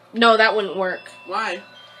 no, that wouldn't work. Why?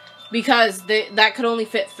 Because that could only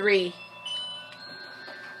fit 3.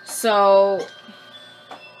 So...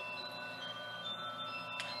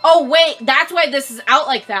 Oh, wait, that's why this is out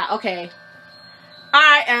like that. Okay.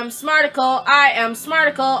 I am Smarticle, I am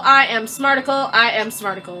Smarticle, I am Smarticle, I am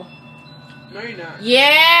Smarticle. No, you're not.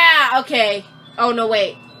 Yeah, okay. Oh, no,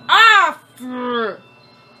 wait. Ah!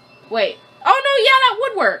 Wait. Oh, no, yeah, that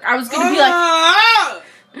would work. I was gonna be like...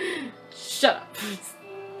 Shut up.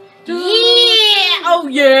 Yeah! Oh,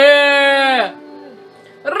 yeah!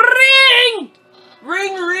 Ring!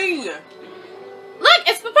 Ring, ring! Look,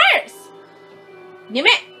 it's Papyrus. Give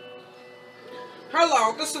it.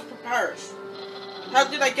 Hello, this is Papyrus. How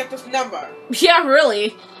did I get this number? Yeah,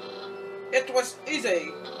 really. It was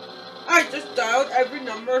easy. I just dialed every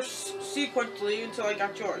number sequentially until I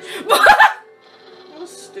got yours. That was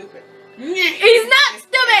stupid. He's not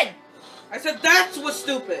stupid! I said that's what's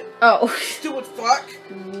stupid. Oh. Stupid fuck.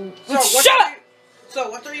 So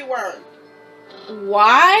what are you wearing?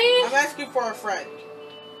 Why? I'm asking for a friend.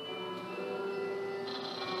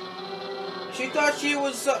 She thought she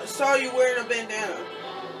saw you wearing a bandana.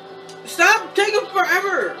 Stop taking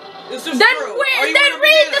forever. Is this Then true? then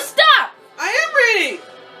read the stuff. I am reading.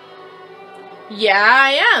 Yeah,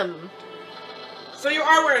 I am. So you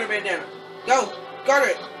are wearing a bandana. Go. Got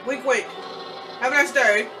it. Wink, wink. Have a nice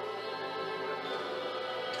day.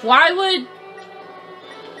 Why would...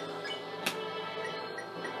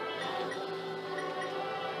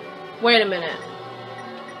 Wait a minute.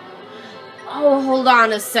 Oh, hold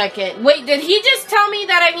on a second. Wait, did he just tell me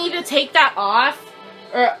that I need to take that off?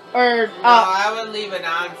 No, I would leave it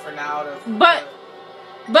on for now.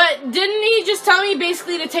 But didn't he just tell me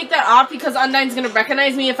basically to take that off because Undyne's gonna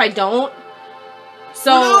recognize me if I don't?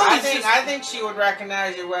 So Well, no, I think she would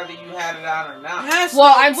recognize you whether you had it on or not. Yes,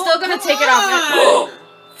 well, I'm still gonna take it off.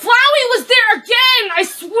 Flowey was there again! I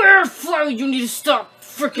swear, Flowey, you need to stop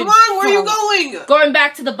freaking. Come on, where are you going? Going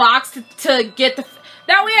back to the box to get the.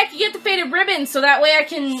 That way I can get the faded ribbon, so that way I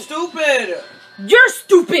can. Stupid. You're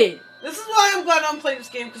stupid. This is why I'm glad I'm playing this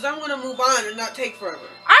game, because I'm going to move on and not take forever.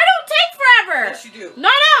 I don't take forever. Yes, you do.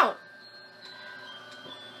 No.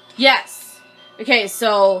 Yes. Okay,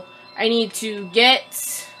 so I need to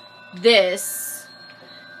get this,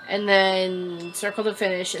 and then circle to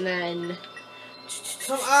finish, and then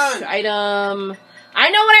Come on. item. I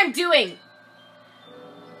know what I'm doing.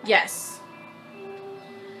 Yes.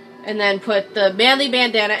 And then put the manly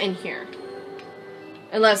bandana in here.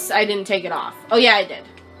 Unless I didn't take it off. Oh yeah, I did.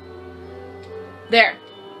 There.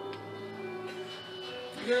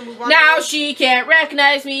 Now she can't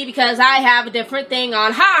recognize me because I have a different thing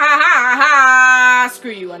on. Ha ha ha ha!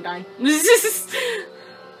 Screw you, Undyne.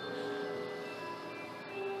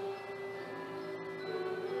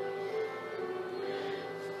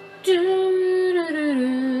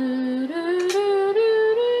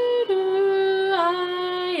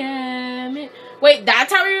 I am it. Wait,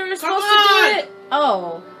 that's how you were supposed to do it?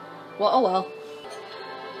 Oh. Well, oh well.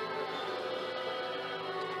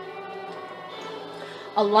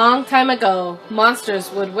 A long time ago,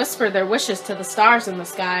 monsters would whisper their wishes to the stars in the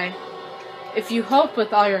sky. If you hoped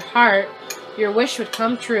with all your heart, your wish would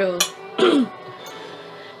come true.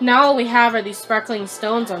 Now all we have are these sparkling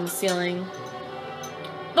stones on the ceiling.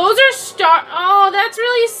 Those are oh, that's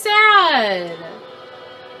really sad.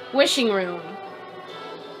 Wishing room.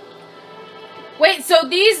 Wait, so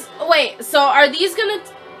are these gonna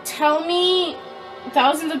tell me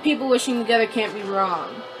thousands of people wishing together can't be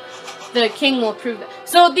wrong? The king will prove that.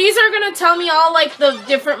 So these are gonna tell me all, like, the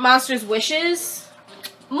different monsters' wishes?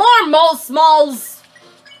 More smalls!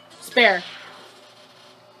 Spare.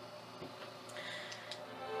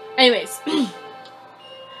 Anyways. Come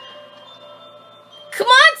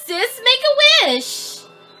on, sis! Make a wish!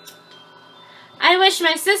 I wish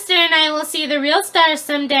my sister and I will see the real stars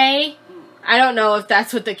someday. I don't know if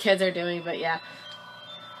that's what the kids are doing, but yeah.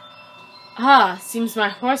 Ah, seems my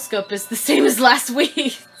horoscope is the same as last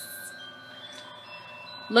week.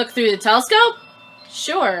 Look through the telescope?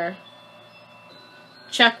 Sure.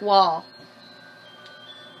 Check wall.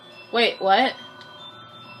 Wait, what?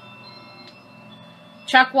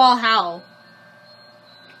 Check wall how?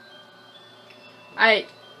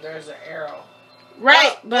 There's an arrow.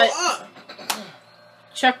 Right, but...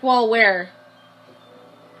 Check wall where?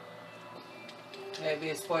 Maybe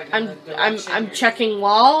it's pointing in the direction. I'm checking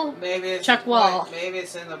wall? Maybe it's check wall. Maybe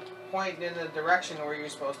it's in the point in the direction where you're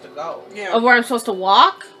supposed to go. Yeah. Of where I'm supposed to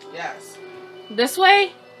walk? Yes. This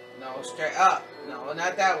way? No, straight up. No,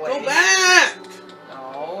 not that way. Go back!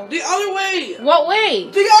 No. The other way! What way?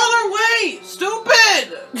 The other way!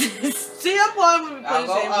 Stupid! See, I'm playing with me playing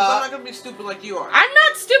games, because I'm not going to be stupid like you are. I'm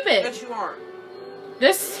not stupid! Yes, you are.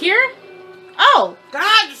 This here? Oh!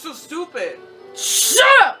 God, you're so stupid! Shut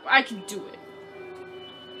up! I can do it.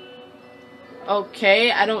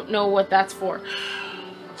 Okay, I don't know what that's for.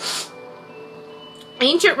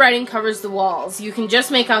 Ancient writing covers the walls. You can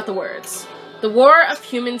just make out the words. The war of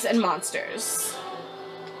humans and monsters.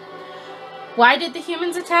 Why did the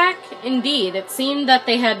humans attack? Indeed, it seemed that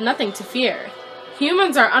they had nothing to fear.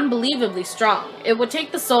 Humans are unbelievably strong. It would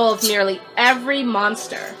take the soul of nearly every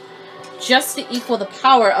monster just to equal the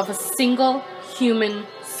power of a single human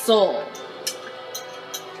soul.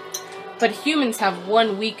 But humans have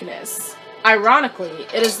one weakness. Ironically,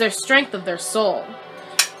 it is their strength of their soul.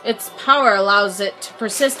 Its power allows it to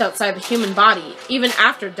persist outside the human body, even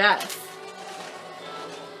after death.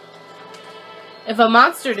 If a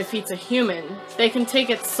monster defeats a human, they can take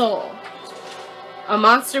its soul. A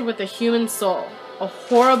monster with a human soul. A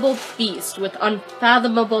horrible beast with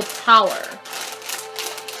unfathomable power.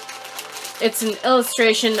 It's an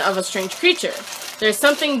illustration of a strange creature. There's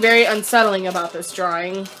something very unsettling about this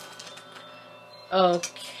drawing.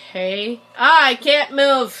 Okay. Ah, I can't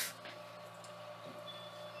move.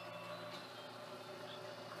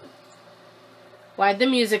 Why'd the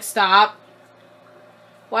music stop?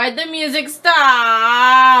 Why'd the music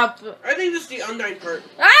stop? I think this is the Undyne part.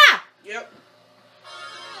 Ah! Yep.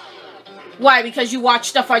 Why? Because you watch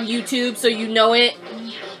stuff on YouTube, so you know it?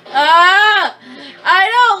 Ah! I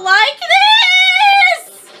don't like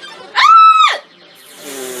this! Ah!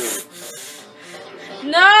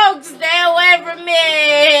 No, stay away from me!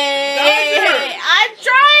 I'm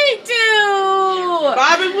trying to!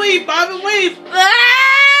 Bob and weave! Bob and weave! Ah!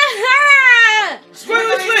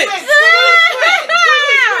 Squiggly switch!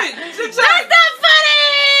 That's not funny!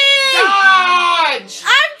 Dodge!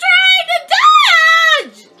 I'm trying to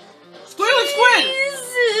dodge! Squid! Squid!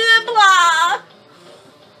 Blah.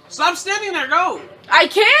 Stop standing there, go! I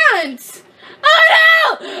can't! Oh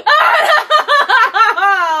no! Oh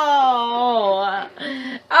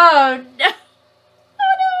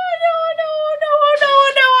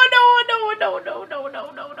no!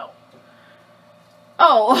 Oh no! No.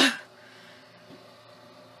 Oh.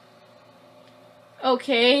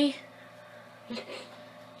 Okay.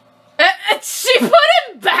 What? She put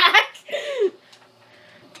him back?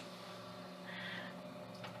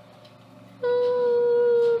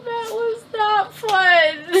 Ooh, that was not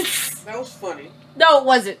fun. That was funny. No, it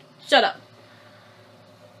wasn't. Shut up.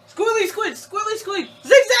 Squilly squid, squilly squid,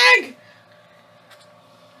 zigzag!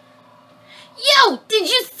 Yo, did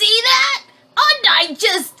you see that? Undyne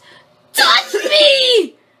just touched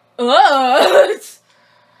me! I'm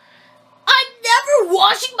never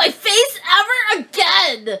washing my face ever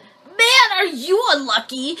again! Man, are you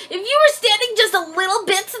unlucky? If you were standing just a little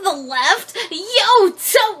bit to the left, yo,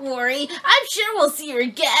 don't worry. I'm sure we'll see you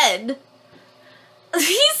again.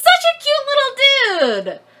 He's such a cute little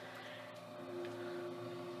dude.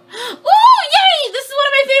 Ooh, yay! This is one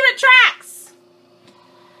of my favorite tracks!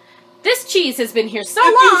 This cheese has been here so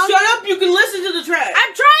If long. you shut up, you can listen to the track.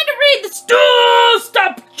 I'm trying to read the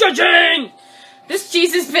Stop judging! This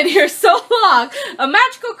cheese has been here so long. A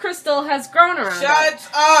magical crystal has grown around it. Shut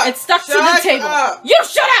up! It's stuck to the Shut table. up. You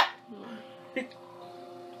shut up!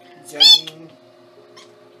 Judging.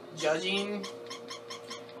 Judging.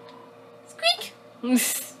 Squeak!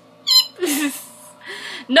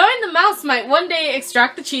 Knowing the mouse might one day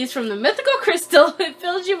extract the cheese from the mythical crystal, it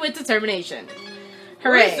fills you with determination.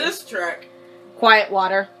 Hooray. What is this track? Quiet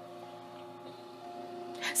water.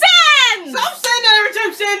 Sand! Stop saying that every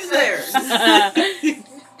time Sam's there!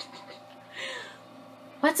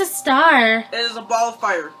 What's a star? It is a ball of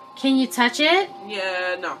fire. Can you touch it?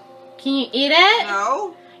 Yeah, no. Can you eat it?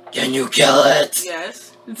 No. Can you kill it?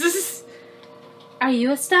 Yes. Are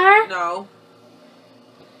you a star? No.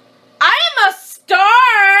 I am a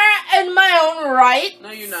star in my own right.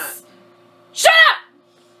 No, you're not. Shut up!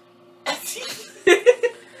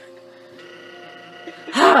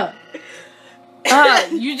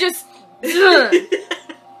 You just.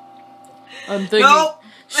 I'm thinking. Nope.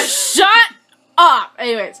 Shut up!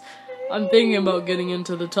 Anyways. I'm thinking about getting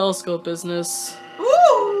into the telescope business.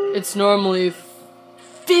 Woo! It's normally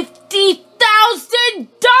 $50,000!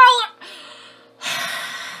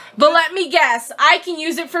 But let me guess, I can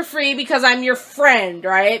use it for free because I'm your friend,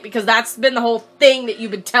 right? Because that's been the whole thing that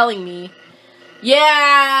you've been telling me.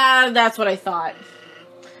 Yeah, that's what I thought.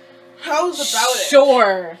 How's about it?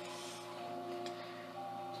 Sure.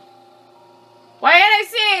 Why can't I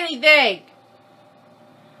see anything?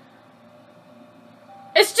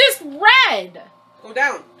 It's just red. Go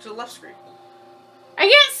down to the left screen. I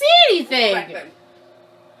can't see anything. Back then.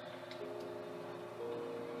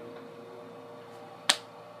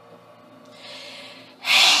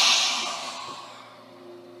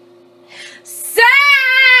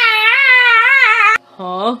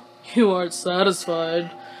 Huh? You aren't satisfied.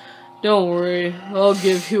 Don't worry, I'll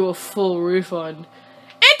give you a full refund.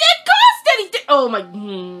 It didn't cost anything. Oh my.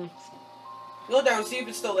 Go down, see if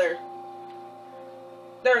it's still there.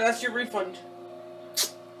 There, that's your refund.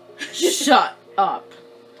 Shut up.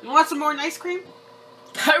 You want some more ice cream?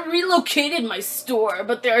 I relocated my store,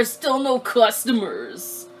 but there are still no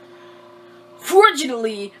customers.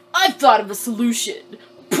 Fortunately, I've thought of a solution.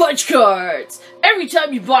 Punch cards! Every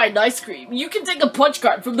time you buy an ice cream, you can take a punch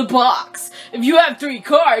card from the box. If you have 3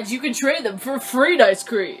 cards, you can trade them for free ice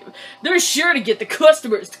cream. They're sure to get the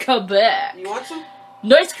customers to come back. You want some?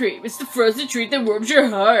 Ice cream, it's the frozen treat that warms your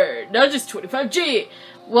heart. Not just 25G.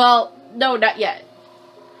 Well, no, not yet.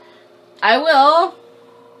 I will.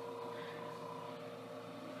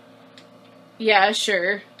 Yeah,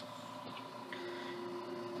 sure.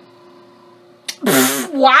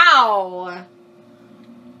 Wow.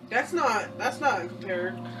 That's not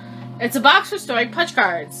compared. It's a box for storing punch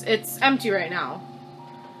cards. It's empty right now.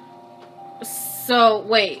 So,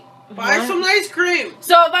 wait. Buy what? some ice cream!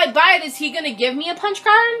 So if I buy it, is he gonna give me a punch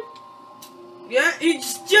card? Yeah, he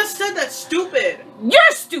just said that's stupid.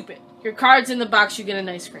 You're stupid! Your card's in the box, you get an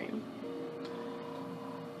ice cream.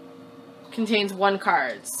 Contains 1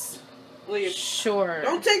 cards. Leave. Sure.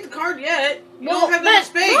 Don't take the card yet. You Well, don't have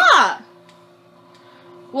enough but- space. ah.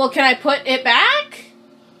 Well, can I put it back?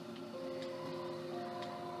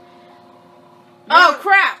 Oh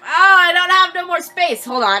crap! Oh, I don't have no more space.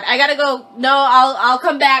 Hold on, I gotta go. No, I'll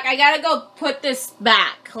come back. I gotta go put this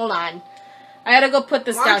back. Hold on, I gotta go put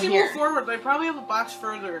this Why down don't you here. move forward? They probably have a box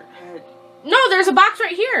further ahead. No, there's a box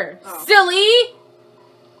right here. Oh. Silly.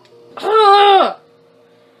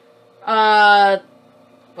 Ugh.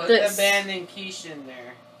 Put This. the abandoned quiche in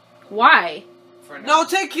there. Why? For now. No,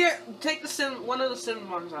 take one of the cinnamon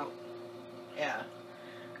buns out. Yeah.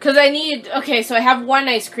 Because I need. Okay, so I have 1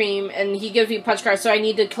 ice cream, and he gives me a punch card, so I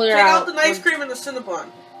need to clear Take out. out the ice cream and the cinnabon.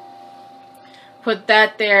 Put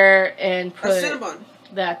that there and A put cinnabon.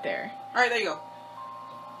 that there. Alright, there you go.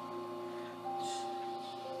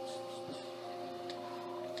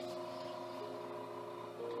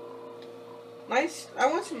 Nice. I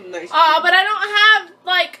want some nice. But I don't have,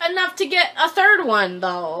 like, enough to get a third one,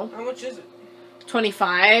 though. How much is it?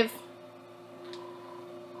 25.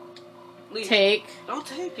 Leave. Take. Don't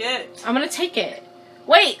take it. I'm gonna take it.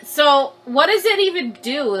 Wait, so what does it even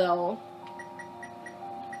do, though?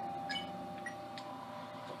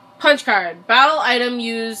 Punch card. Battle item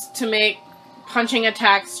used to make punching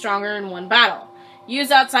attacks stronger in one battle.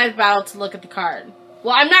 Use outside of battle to look at the card.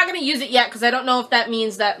 Well, I'm not going to use it yet because I don't know if that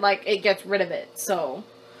means that, like, it gets rid of it. So,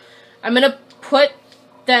 I'm going to put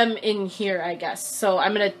them in here, I guess. So,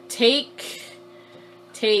 I'm going to take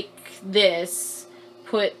this,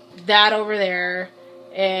 put that over there,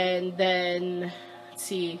 and then, let's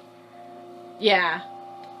see. Yeah.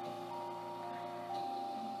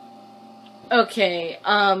 Okay,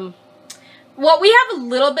 well, we have a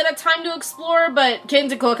little bit of time to explore, but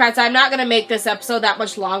Kittenz and Kool Cats, I'm not going to make this episode that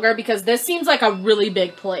much longer because this seems like a really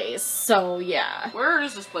big place, so yeah. Where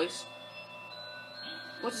is this place?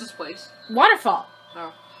 What's this place? Waterfall.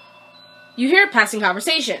 Oh. You hear a passing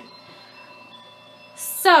conversation.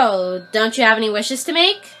 So, don't you have any wishes to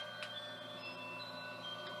make?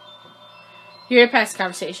 You hear a passing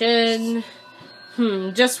conversation.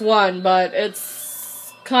 Just one, but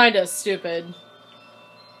it's kind of stupid.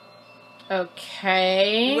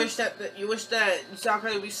 Okay. You wish that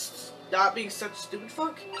Zakai would stop being such a stupid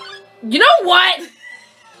fuck? You know what?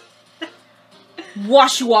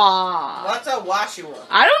 Washua. What's a washua?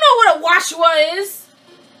 I don't know what a washua is.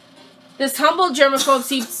 This humble germaphobe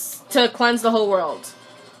seeks to cleanse the whole world.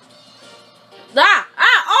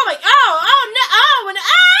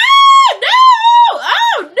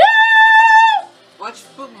 Watch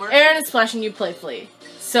Spoop Mercy. Aaron is flashing you playfully.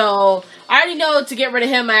 So, I already know to get rid of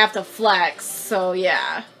him, I have to flex. So,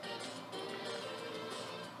 yeah.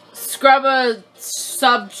 Scrubba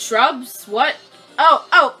shrubs? What? Oh.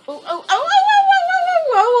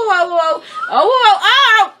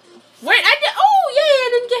 Wait, I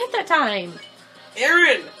didn't get hit that time.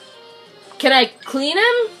 Aaron! Can I clean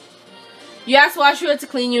him? You ask Washua to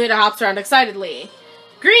clean you, and it hops around excitedly.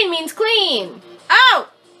 Green means clean.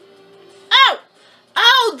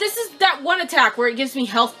 Oh, this is that one attack where it gives me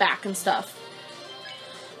health back and stuff.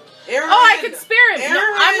 Aaron! Oh, I could spare him. Aaron!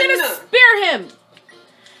 No, I'm gonna spare him.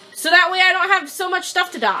 So that way I don't have so much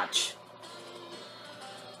stuff to dodge.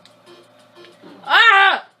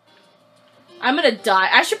 Ah! I'm gonna die.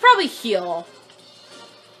 I should probably heal.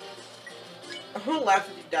 I'm gonna laugh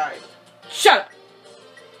if you die. Shut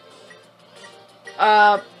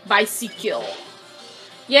up. Bicycle.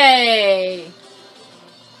 Yay.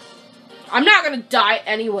 I'm not gonna die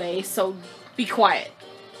anyway, so be quiet.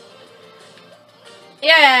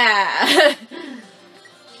 Yeah.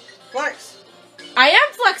 Flex. I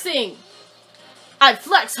am flexing. I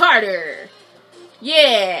flex harder.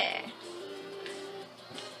 Yeah.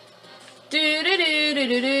 He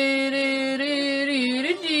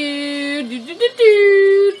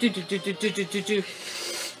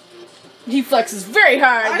flexes very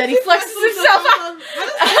hard, then he flexes himself out.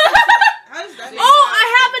 Oh, I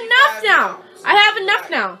have enough now. I have enough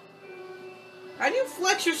now. How do you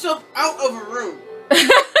flex yourself out of a room?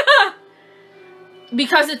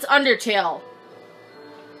 Because it's Undertale.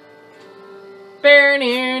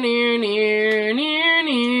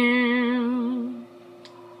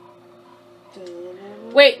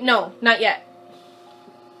 Wait, no, not yet.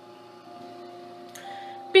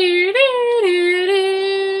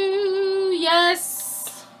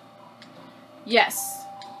 Yes. Yes.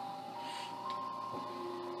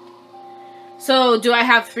 So, do I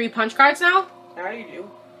have 3 punch cards now? Now you do.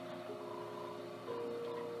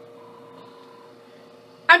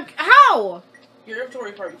 How? Your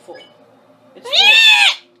inventory part is full. It's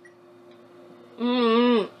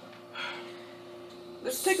full.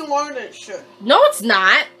 This is taking longer than it should. No, it's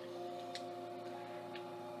not.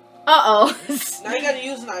 Uh-oh. Now you gotta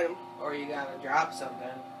use an item. Or you gotta drop something.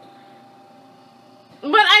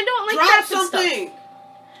 But I don't like Drop dropping something! stuff.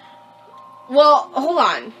 Well, hold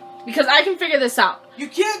on. Because I can figure this out. You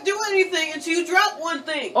can't do anything until you drop one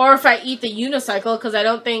thing. Or if I eat the unicycle, because I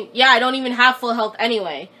don't think... Yeah, I don't even have full health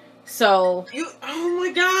anyway. So... Oh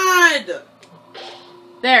my god!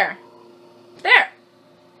 There. There.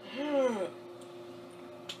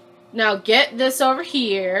 Now get this over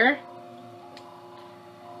here.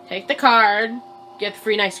 Take the card. Get the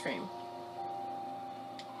free ice cream.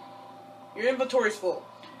 Your inventory's full.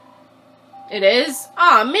 It is?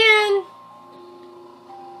 Aw, man.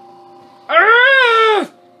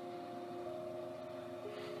 Arrgh!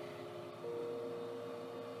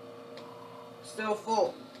 Still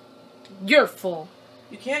full. You're full.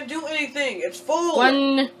 You can't do anything. It's full.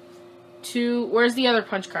 1, 2... Where's the other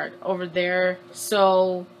punch card? Over there.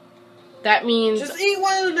 So... That means... Just eat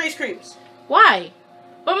one of the ice creams. Why?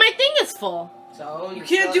 But my thing is full. So You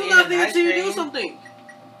can't do nothing until you do something.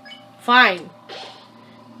 Fine.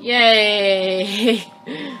 Yay.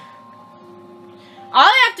 All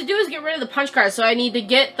I have to do is get rid of the punch card, so I need to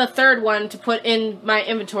get the third one to put in my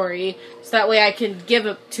inventory, so that way I can give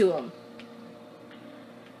it to him.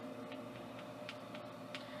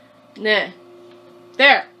 Nah.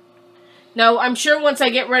 There. Now, I'm sure once I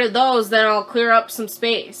get rid of those, then I'll clear up some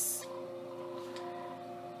space.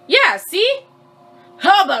 Yeah, see?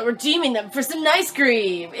 How about redeeming them for some ice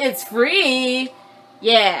cream? It's free.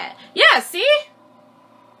 Yeah. Yeah, see?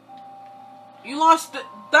 You lost it.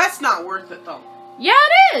 That's not worth it, though. Yeah,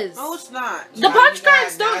 it is. No, it's not. The punch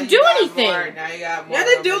cards don't do anything. Now you got more. Yeah,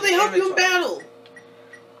 they do. They help you in battle.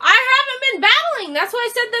 I haven't been battling. That's why I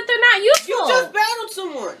said that they're not useful. You just battled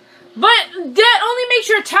someone. But that only makes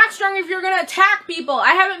your attack stronger if you're going to attack people.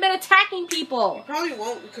 I haven't been attacking people. You probably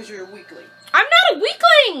won't because you're a weakling. I'm not a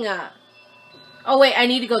weakling. Oh, wait. I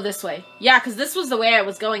need to go this way. Yeah, because this was the way I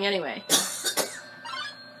was going anyway.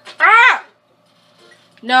 Ah!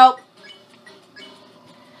 Nope.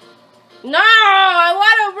 No, I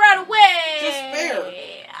want to run away. Just fair.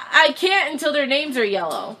 I can't until their names are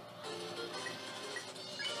yellow.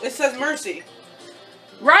 It says mercy.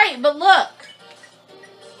 Right, but look.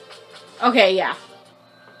 Okay, yeah.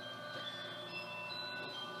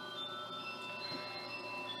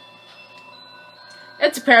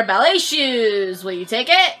 It's a pair of ballet shoes. Will you take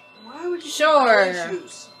it? Why would you Sure. take ballet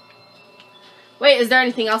shoes? Wait, is there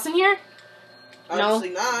anything else in here? Obviously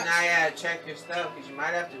not. Now you gotta check your stuff because you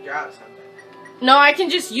might have to drop something. No, I can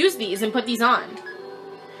just use these and put these on.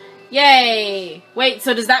 Yay! Wait,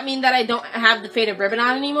 so does that mean that I don't have the faded ribbon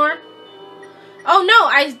on anymore? Oh no,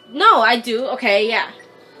 I do. Okay, yeah.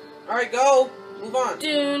 All right, go. Move on.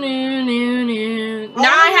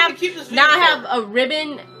 Now I have a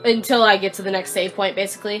ribbon until I get to the next save point,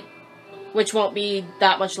 basically, which won't be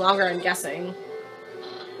that much longer, I'm guessing.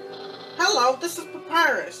 Hello, this is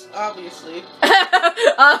Papyrus, obviously.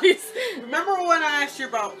 Obviously. Remember when I asked you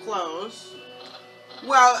about clothes?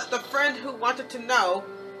 Well, the friend who wanted to know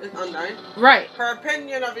is Undyne. Right. Her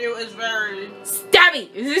opinion of you is very Stabby.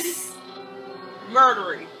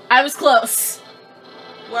 murdery. I was close.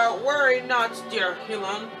 Well, worry not, dear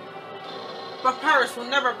Human. Papyrus will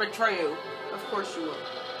never betray you. Of course you will.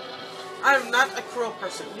 I am not a cruel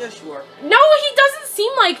person. Yes, you are. No, he doesn't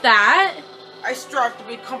seem like that. I strive to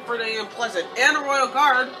be comforting and pleasant, and a royal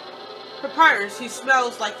guard. Papyrus, he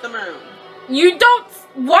smells like the moon. You don't...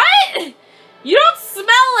 What? You don't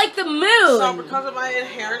smell like the moon. So, because of my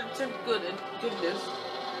inheritance and goodness,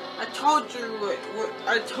 I told her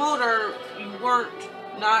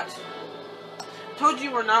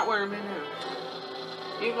you were not wearing me now.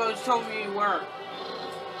 Even though you told me you were.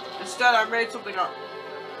 Instead, I made something up.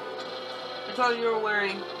 I told you were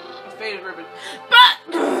wearing a faded ribbon. But...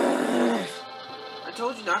 I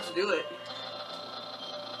told you not to do it.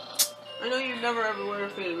 I know you never ever wear a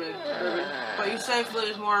faded ribbon, but you safety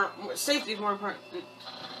is more important.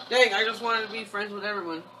 Dang, I just wanted to be friends with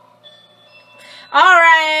everyone.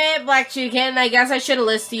 Alright, Black Chicken, I guess I should have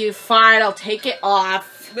listened to you. Fine, I'll take it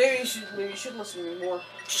off. Maybe you should listen to me more.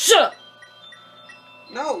 Shut up!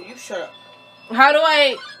 No, you shut up. How do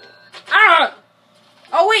I... Ah!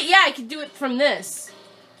 Oh, wait, yeah, I can do it from this.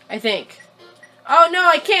 I think. Oh, no,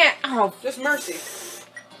 I can't. Oh. Just mercy.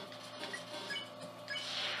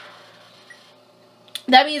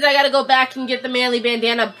 That means I gotta go back and get the manly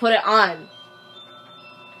bandana and put it on.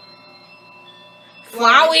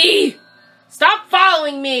 Flowey! Stop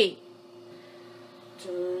following me!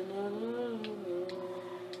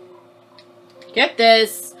 Get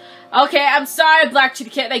this. Okay, I'm sorry, Black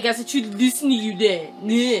Chicken. I guess I should listen to you then.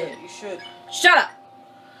 Yeah. You should. Shut up.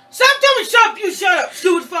 Stop telling me shut up, you shut up,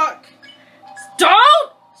 stupid fuck.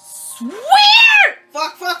 Don't swear!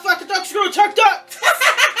 Fuck, the duck's gonna chuck duck.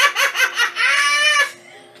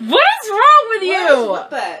 What is wrong with you? What is with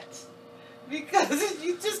that? Because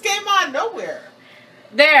you just came out of nowhere.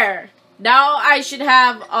 There. Now I should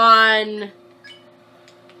have on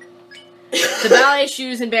the ballet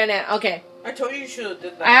shoes and bandana. Okay. I told you should have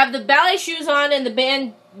did that. I have the ballet shoes on and the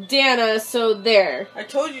bandana, so there. I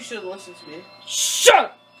told you should have listened to me. Shut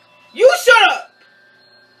up! You shut up!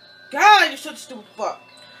 God, you're such a stupid fuck.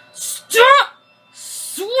 Stop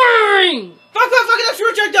swearing! Fuck, that's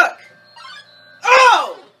your chuck duck.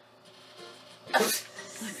 Oh!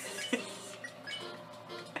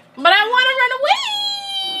 But I want to run away!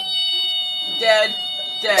 Dead.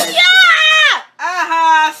 Yeah!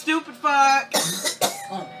 Aha, stupid fuck.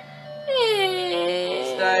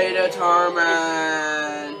 State of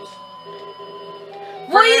torment.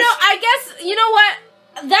 Well, you know, I guess, you know what?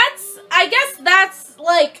 I guess that's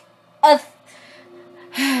like a.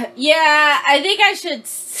 Yeah, I think I should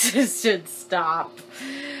stop.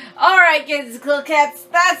 All right, kids, cool cats.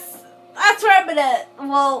 That's where I'm gonna.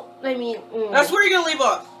 Well, I mean, that's where you're gonna leave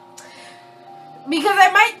off. Because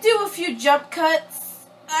I might do a few jump cuts.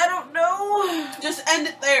 I don't know. Just end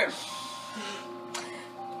it there.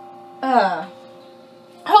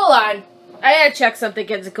 Hold on. I gotta check something,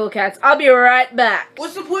 kids and cool cats. I'll be right back.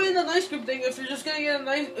 What's the point of the ice cream thing if you're just gonna get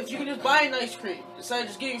if you can just buy an ice cream instead of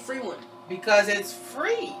just getting a free one? Because it's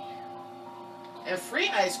free. And free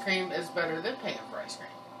ice cream is better than paying for ice cream.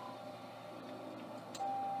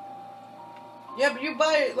 Yeah, but you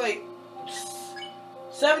buy like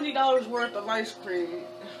 $70 worth of ice cream,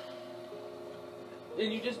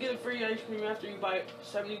 and you just get a free ice cream after you buy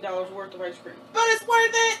 $70 worth of ice cream. But it's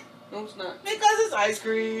worth it. No, it's not. Because it's ice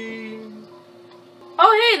cream.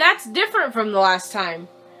 Oh, hey, that's different from the last time.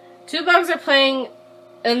 2 bugs are playing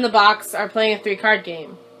in the box are playing a 3-card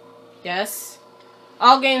game. Yes?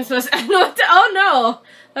 All games must... Oh, no!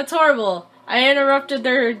 That's horrible. I interrupted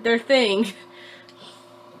their thing.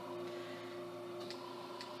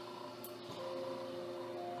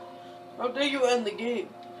 How dare you end the game?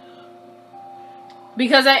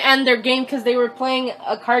 Because I end their game because they were playing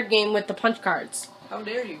a card game with the punch cards. How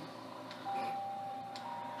dare you?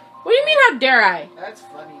 What do you mean, how dare I? That's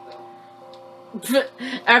funny, though.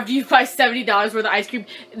 After you buy $70 worth of ice cream,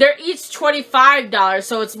 they're each $25,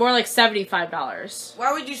 so it's more like $75.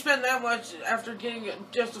 Why would you spend that much after getting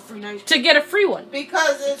just a free ice cream? To get a free one.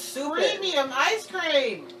 Because it's premium ice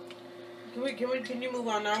cream. Can you move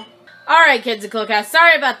on now? Alright, kids and cool cats,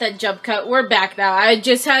 sorry about that jump cut. We're back now. I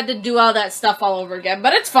just had to do all that stuff all over again,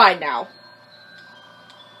 but it's fine now.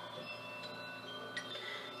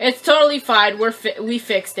 It's totally fine. We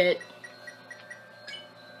fixed it.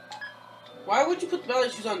 Why would you put the ballet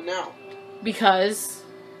shoes on now? Because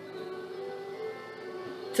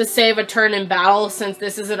to save a turn in battle, since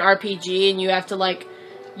this is an RPG and you have to like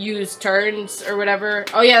use turns or whatever.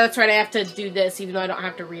 Oh yeah, that's right. I have to do this even though I don't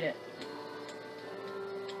have to read it.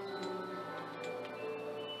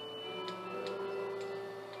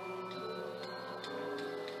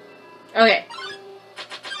 Okay.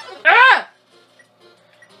 Ah!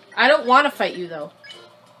 I don't want to fight you, though.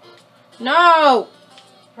 No!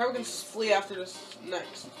 Probably gonna flee after this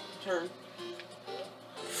next turn.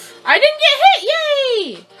 I didn't get hit!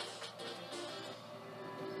 Yay!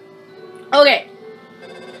 Okay.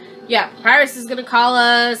 Yeah, Pyrus is gonna call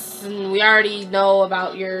us, and we already know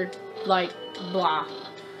about your, like, blah.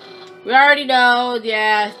 We already know,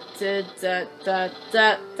 yeah. I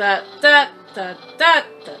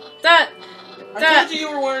told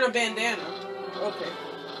you were wearing a bandana. Okay.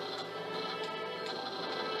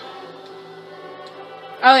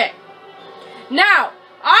 Okay. Now,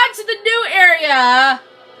 on to the new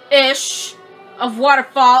area-ish of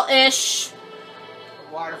Waterfall-ish.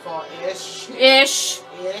 Waterfall-ish. Ish.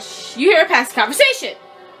 Ish. You hear past conversation.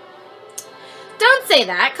 Don't say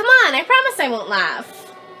that. Come on, I promise I won't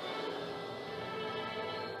laugh.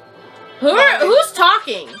 Who's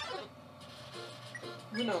talking?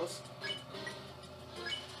 Who knows?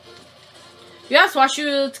 You ask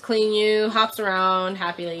Washu to clean you, hops around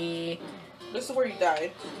happily. This is where you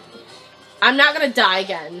died. I'm not gonna die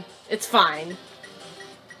again. It's fine.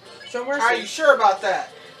 Show mercy. Are you sure about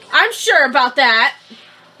that? I'm sure about that.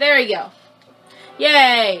 There you go.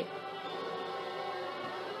 Yay.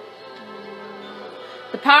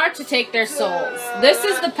 The power to take their souls. This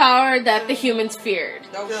is the power that the humans feared.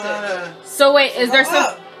 No shit. So wait, is there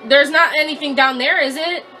some... There's not anything down there, is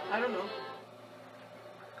it? I don't know.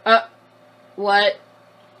 What?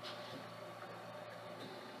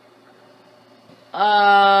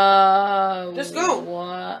 Just go.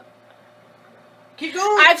 What? Keep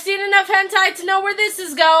going. I've seen enough hentai to know where this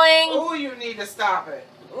is going. Oh, you need to stop it.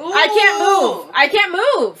 Ooh. I can't move. I can't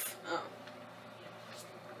move.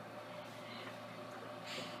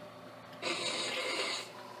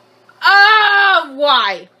 Oh.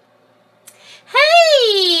 Why?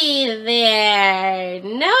 Hey there.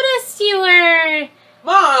 Noticed you were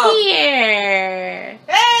Mom! here.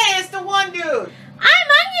 Hey, it's the one dude! I'm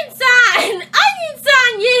Onion-san!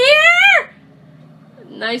 Onion-san, you here?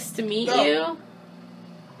 Nice to meet you.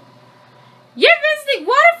 You're visiting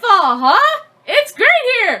Waterfall, huh? It's great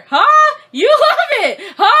here, huh? You love it,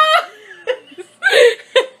 huh?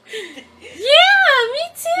 Yeah, me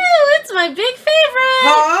too. It's my big favorite.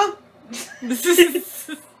 Huh?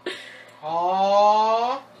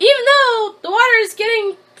 Aww. Even though the water is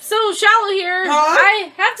getting so shallow here,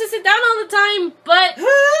 I have to sit down all the time, but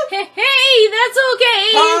hey, that's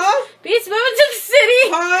okay. Beats moving to the city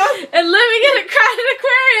and living in a crowded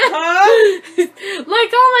aquarium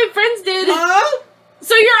like all my friends do.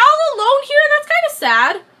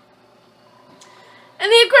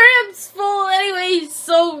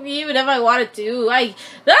 even if I wanted to.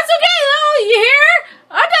 That's okay though, you hear?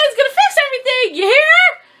 Undertale's gonna fix everything, you hear?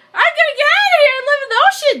 I'm gonna get out of here and live in the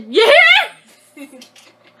ocean, you hear?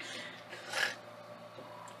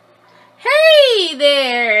 Hey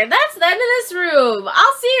there! That's the end of this room.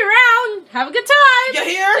 I'll see you around. Have a good time. You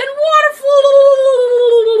hear? And waterfall.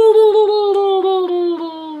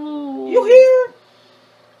 You hear?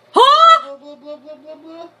 Huh? Blah, blah, blah, blah,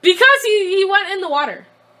 blah. Because he went in the water.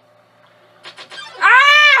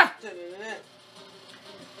 Ah!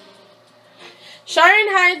 Showin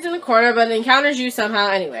hides in the corner, but encounters you somehow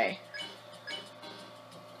anyway.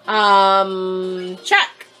 Check.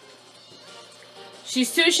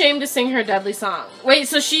 She's too ashamed to sing her deadly song. Wait,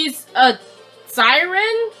 so she's a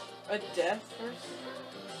siren? A deaf person?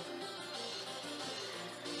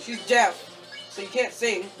 She's deaf, so you can't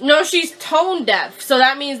sing. No, she's tone deaf. So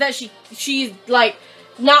that means that she's like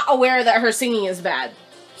not aware that her singing is bad.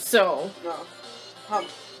 So No. Hum.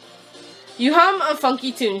 you hum a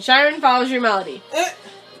funky tune. Showin follows your melody.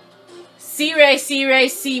 See Ray,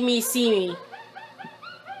 see me, see me.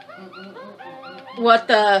 What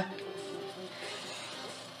the?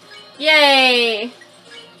 Yay!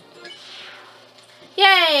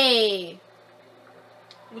 Yay!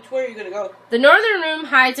 Which way are you gonna go? The northern room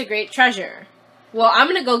hides a great treasure. Well, I'm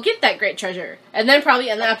gonna go get that great treasure, and then probably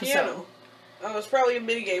end the episode. Piano. Oh, it's probably a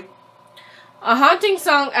minigame. A haunting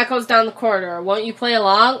song echoes down the corridor. Won't you play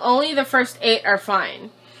along? Only the first 8 are fine.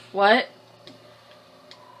 What?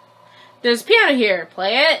 There's a piano here.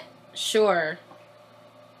 Play it? Sure.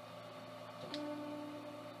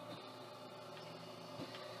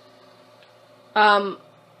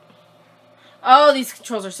 Oh, these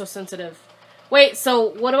controls are so sensitive. Wait, so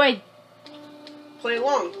what do I... Play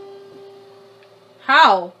along.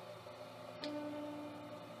 How?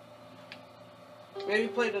 Maybe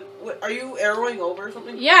play the... What, are you arrowing over or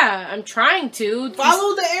something? Yeah, I'm trying to.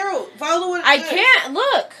 Follow the arrow. Follow what it I says. can't.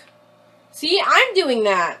 Look. See, I'm doing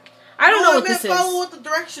that. I don't know what this is. Follow what the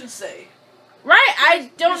directions say. Right?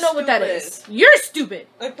 I don't know what that is. You're stupid.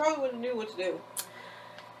 I probably wouldn't know what to do.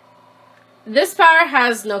 This power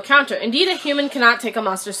has no counter. Indeed, a human cannot take a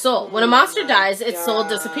monster's soul. When a monster dies, its soul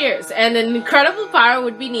disappears, and an incredible power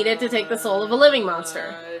would be needed to take the soul of a living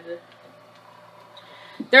monster.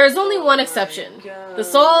 There is only one exception. The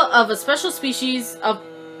soul of a special species of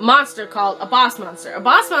monster called a boss monster. A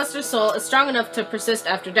boss monster's soul is strong enough to persist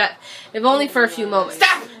after death, if only for a few moments.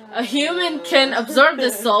 Stop! A human can absorb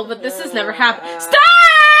this soul, but this has never happened. Stop!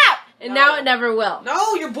 And now it never will.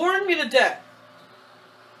 No, you're boring me to death.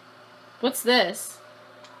 What's this?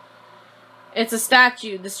 It's a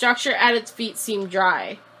statue. The structure at its feet seemed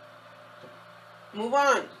dry. Move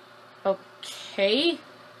on. Okay.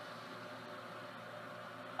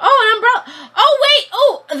 Oh, an umbrella. Oh, wait.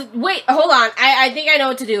 Oh, wait. Hold on. I think I know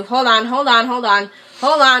what to do. Hold on. Hold on. Hold on.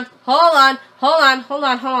 Hold on. Hold on. Hold on. Hold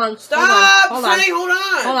on. Hold on. Stop hold on. saying hold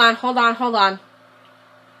on. Hold on. Hold on. Hold on.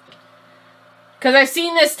 Because I've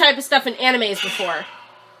seen this type of stuff in animes before.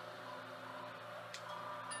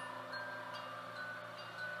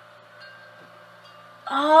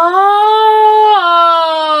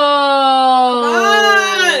 Oh!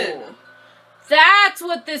 Come on! That's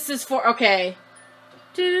what this is for. Okay.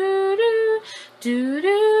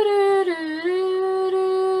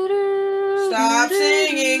 Stop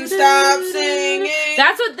singing, stop singing.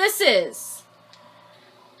 That's what this is.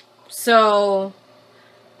 So,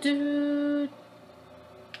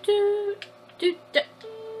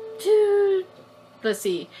 let's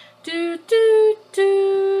see.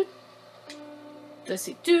 Let's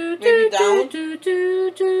see. Maybe down?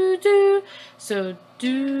 So,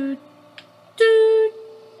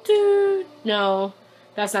 no,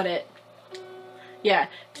 that's not it. Yeah.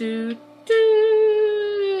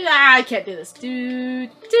 I can't do this.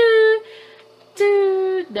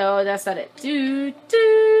 No, that's not it.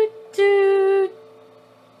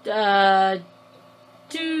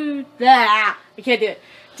 I can't do it.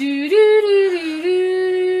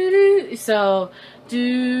 So,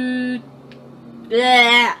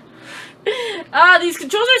 oh, these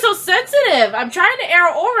controls are so sensitive. I'm trying to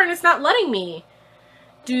arrow over and it's not letting me.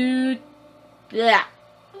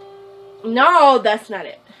 No, that's not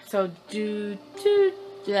it. So,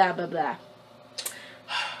 blah, blah, blah.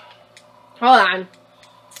 Hold on.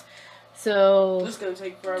 So, This is gonna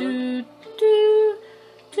take forever.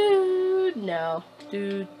 No.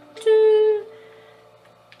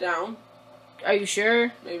 Down, Are you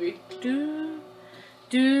sure? maybe.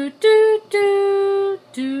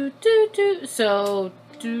 So,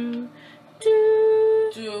 Two.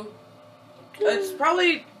 It's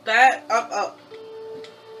probably that up.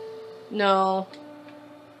 no.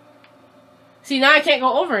 See, now I can't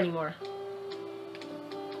go over anymore.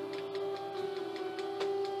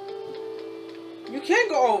 You can't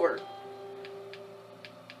go over.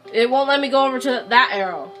 It won't let me go over to that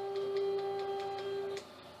arrow.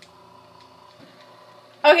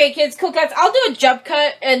 Okay, kids, Cool Cats, I'll do a jump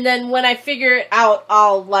cut, and then when I figure it out,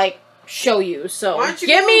 I'll, like, show you. So,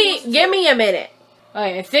 give me a minute.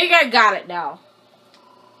 Okay, I think I got it now.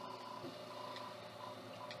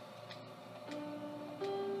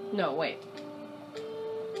 No, wait.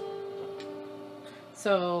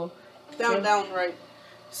 So... Down, right.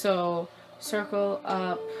 So, circle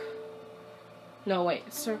up... No,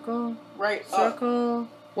 wait. Circle... Right, circle... Up.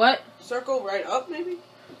 What? Circle right up, maybe?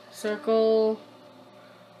 Circle...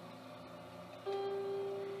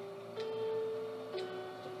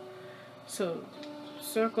 So,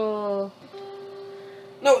 circle...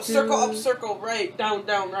 No, circle up, circle right, down,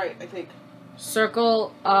 right, I think.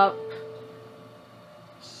 Circle up...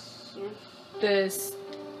 This...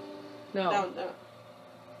 No. Down.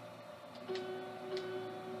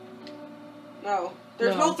 No.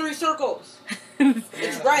 There's no 3 circles.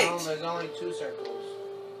 It's right. There's only 2 circles.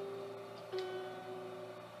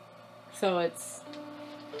 So it's...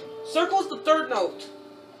 Circle's the 3rd note.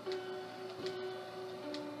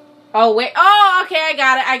 Oh, wait. Oh, okay, I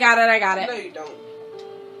got it. No, you don't.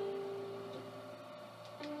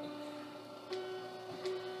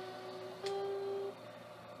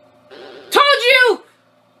 Told you!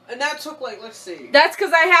 And that took, like, let's see. That's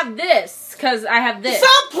because I have this.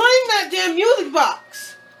 Stop playing that damn music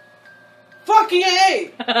box! Fucking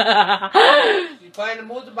A! You playing the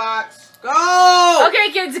music box? Go!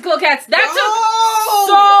 Okay, kids and Cool Cats. That took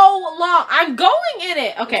so long. I'm going in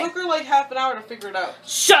it. Okay. It took her like half an hour to figure it out.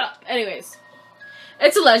 Shut up. Anyways.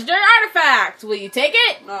 It's a legendary artifact. Will you take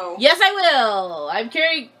it? No. Yes, I will. I'm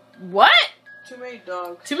carrying... What? Too many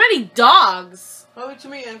dogs. Too many dogs. Probably too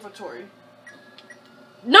many inventory.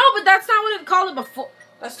 No, but that's not what it called it before.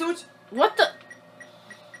 That's too much. What the...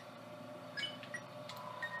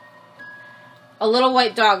 A little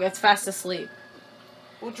white dog that's fast asleep.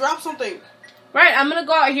 We'll drop something. Right, I'm gonna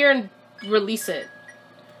go out here and release it.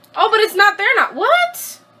 Oh, but it's not there now.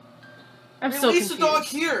 What? I'm so confused. Release the dog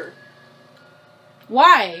here.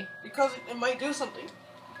 Why? Because it might do something.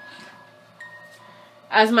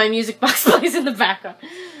 As my music box plays in the background.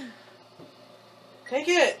 Take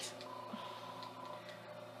it.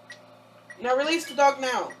 Now release the dog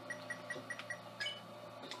now.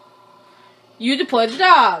 You deploy the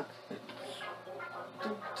dog.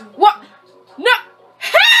 What? No!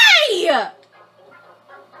 Hey!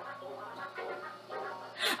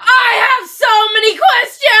 I have so many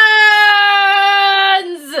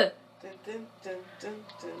questions!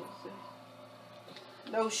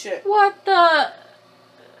 No shit. What the...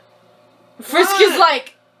 Frisk is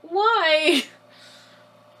like, why?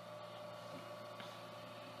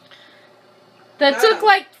 That took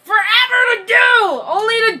like forever to do!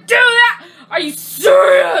 Only to do that! Are you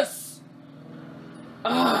serious?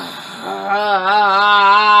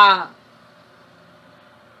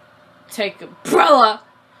 Take umbrella!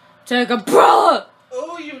 Take umbrella!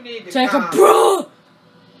 Oh, you need to Take umbrella!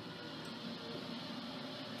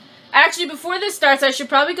 Actually, before this starts, I should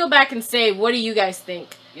probably go back and save. What do you guys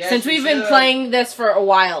think? Yes, Since we've been playing this for a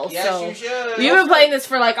while, yes, so you should. we've been playing this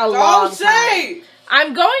for like a long time. Save!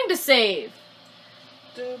 I'm going to save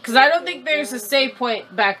because I don't think there's a save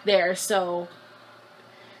point back there. So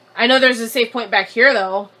I know there's a save point back here,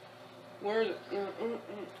 though. Where is it?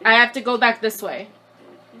 I have to go back this way.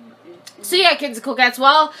 So yeah, kids and Cool Cats.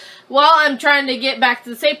 While I'm trying to get back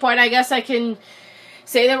to the save point, I guess I can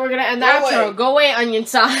say that we're gonna end the outro. Go away, Onion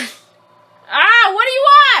Son. Ah, what do you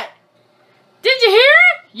want? Did you hear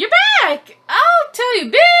it? You're back! I'll tell you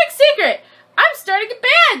a big secret. I'm starting a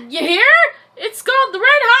band, you hear? It's called the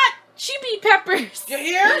Red Hot Chili Peppers. You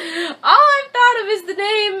hear? All I've thought of is the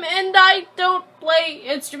name, and I don't play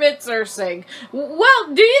instruments or sing.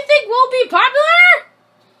 Well, do you think we'll be popular?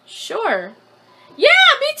 Sure.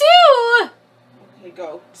 Yeah, me too! Okay,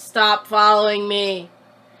 go. Stop following me.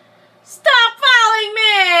 Stop following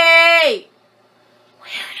me!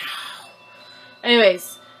 Weirdo.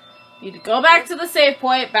 Anyways, you need to go back to the save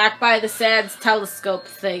point, back by the SADS telescope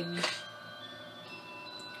thing.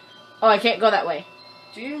 Oh, I can't go that way.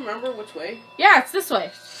 Do you remember which way? Yeah, it's this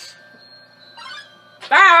way.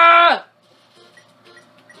 Ah!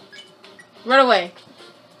 Run away.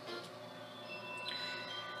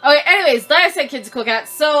 Okay, anyways, like I said, kids and Cool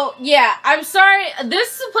Cats, so, yeah, I'm sorry,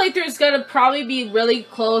 this playthrough is gonna probably be really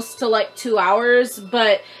close to, like, 2 hours,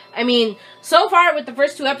 but, I mean, so far with the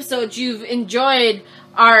first 2 episodes, you've enjoyed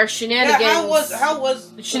our shenanigans. Yeah, how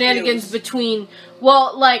was shenanigans between,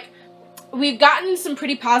 well, like, we've gotten some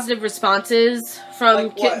pretty positive responses from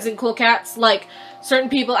like kittens and Cool Cats, like, certain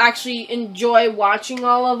people actually enjoy watching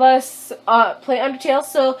all of us play Undertale.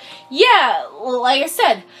 So, yeah, like I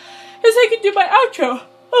said, as I can do my outro.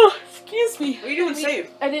 Oh, excuse me. What are you doing, save?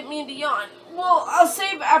 I didn't mean to yawn. Well, I'll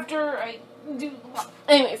save after I do...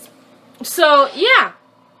 Anyways. So, yeah.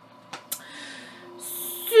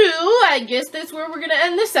 So, I guess that's where we're gonna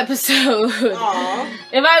end this episode. Aww.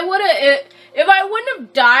 If I wouldn't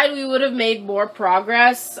have died, we would have made more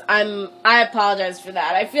progress. I apologize for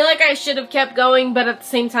that. I feel like I should have kept going, but at the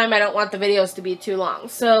same time, I don't want the videos to be too long.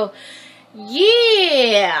 So,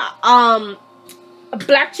 yeah.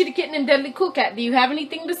 Black Cheetah Kitten and Deadly Cool Cat, do you have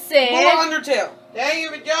anything to say? More Undertale. Thank you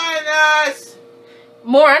for joining us.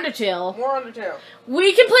 More Undertale. More Undertale.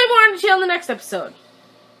 We can play more Undertale in the next episode.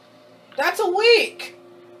 That's a week.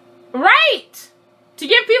 Right! To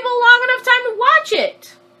give people long enough time to watch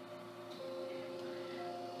it.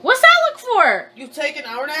 What's that look for? You take an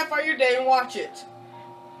hour and a half out of your day and watch it.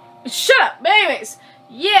 Shut up. But anyways,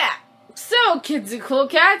 yeah. So, kids and cool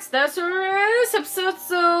cats, that's where we're at this episode.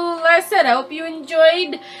 So, like I said, I hope you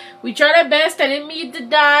enjoyed. We tried our best. I didn't mean to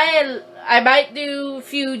die. I might do a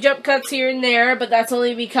few jump cuts here and there, but that's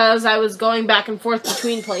only because I was going back and forth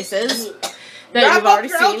between places that you've already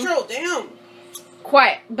seen. Outro, damn.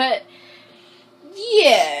 Quiet, but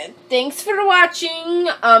yeah, thanks for watching.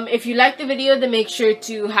 If you liked the video, then make sure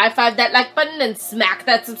to high-five that like button and smack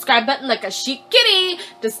that subscribe button like a chic kitty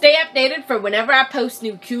to stay updated for whenever I post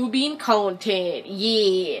new Kool Bean content.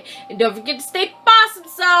 Yeah, and don't forget to stay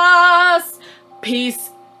PAW-SumSauce.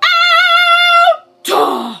 Peace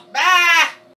out.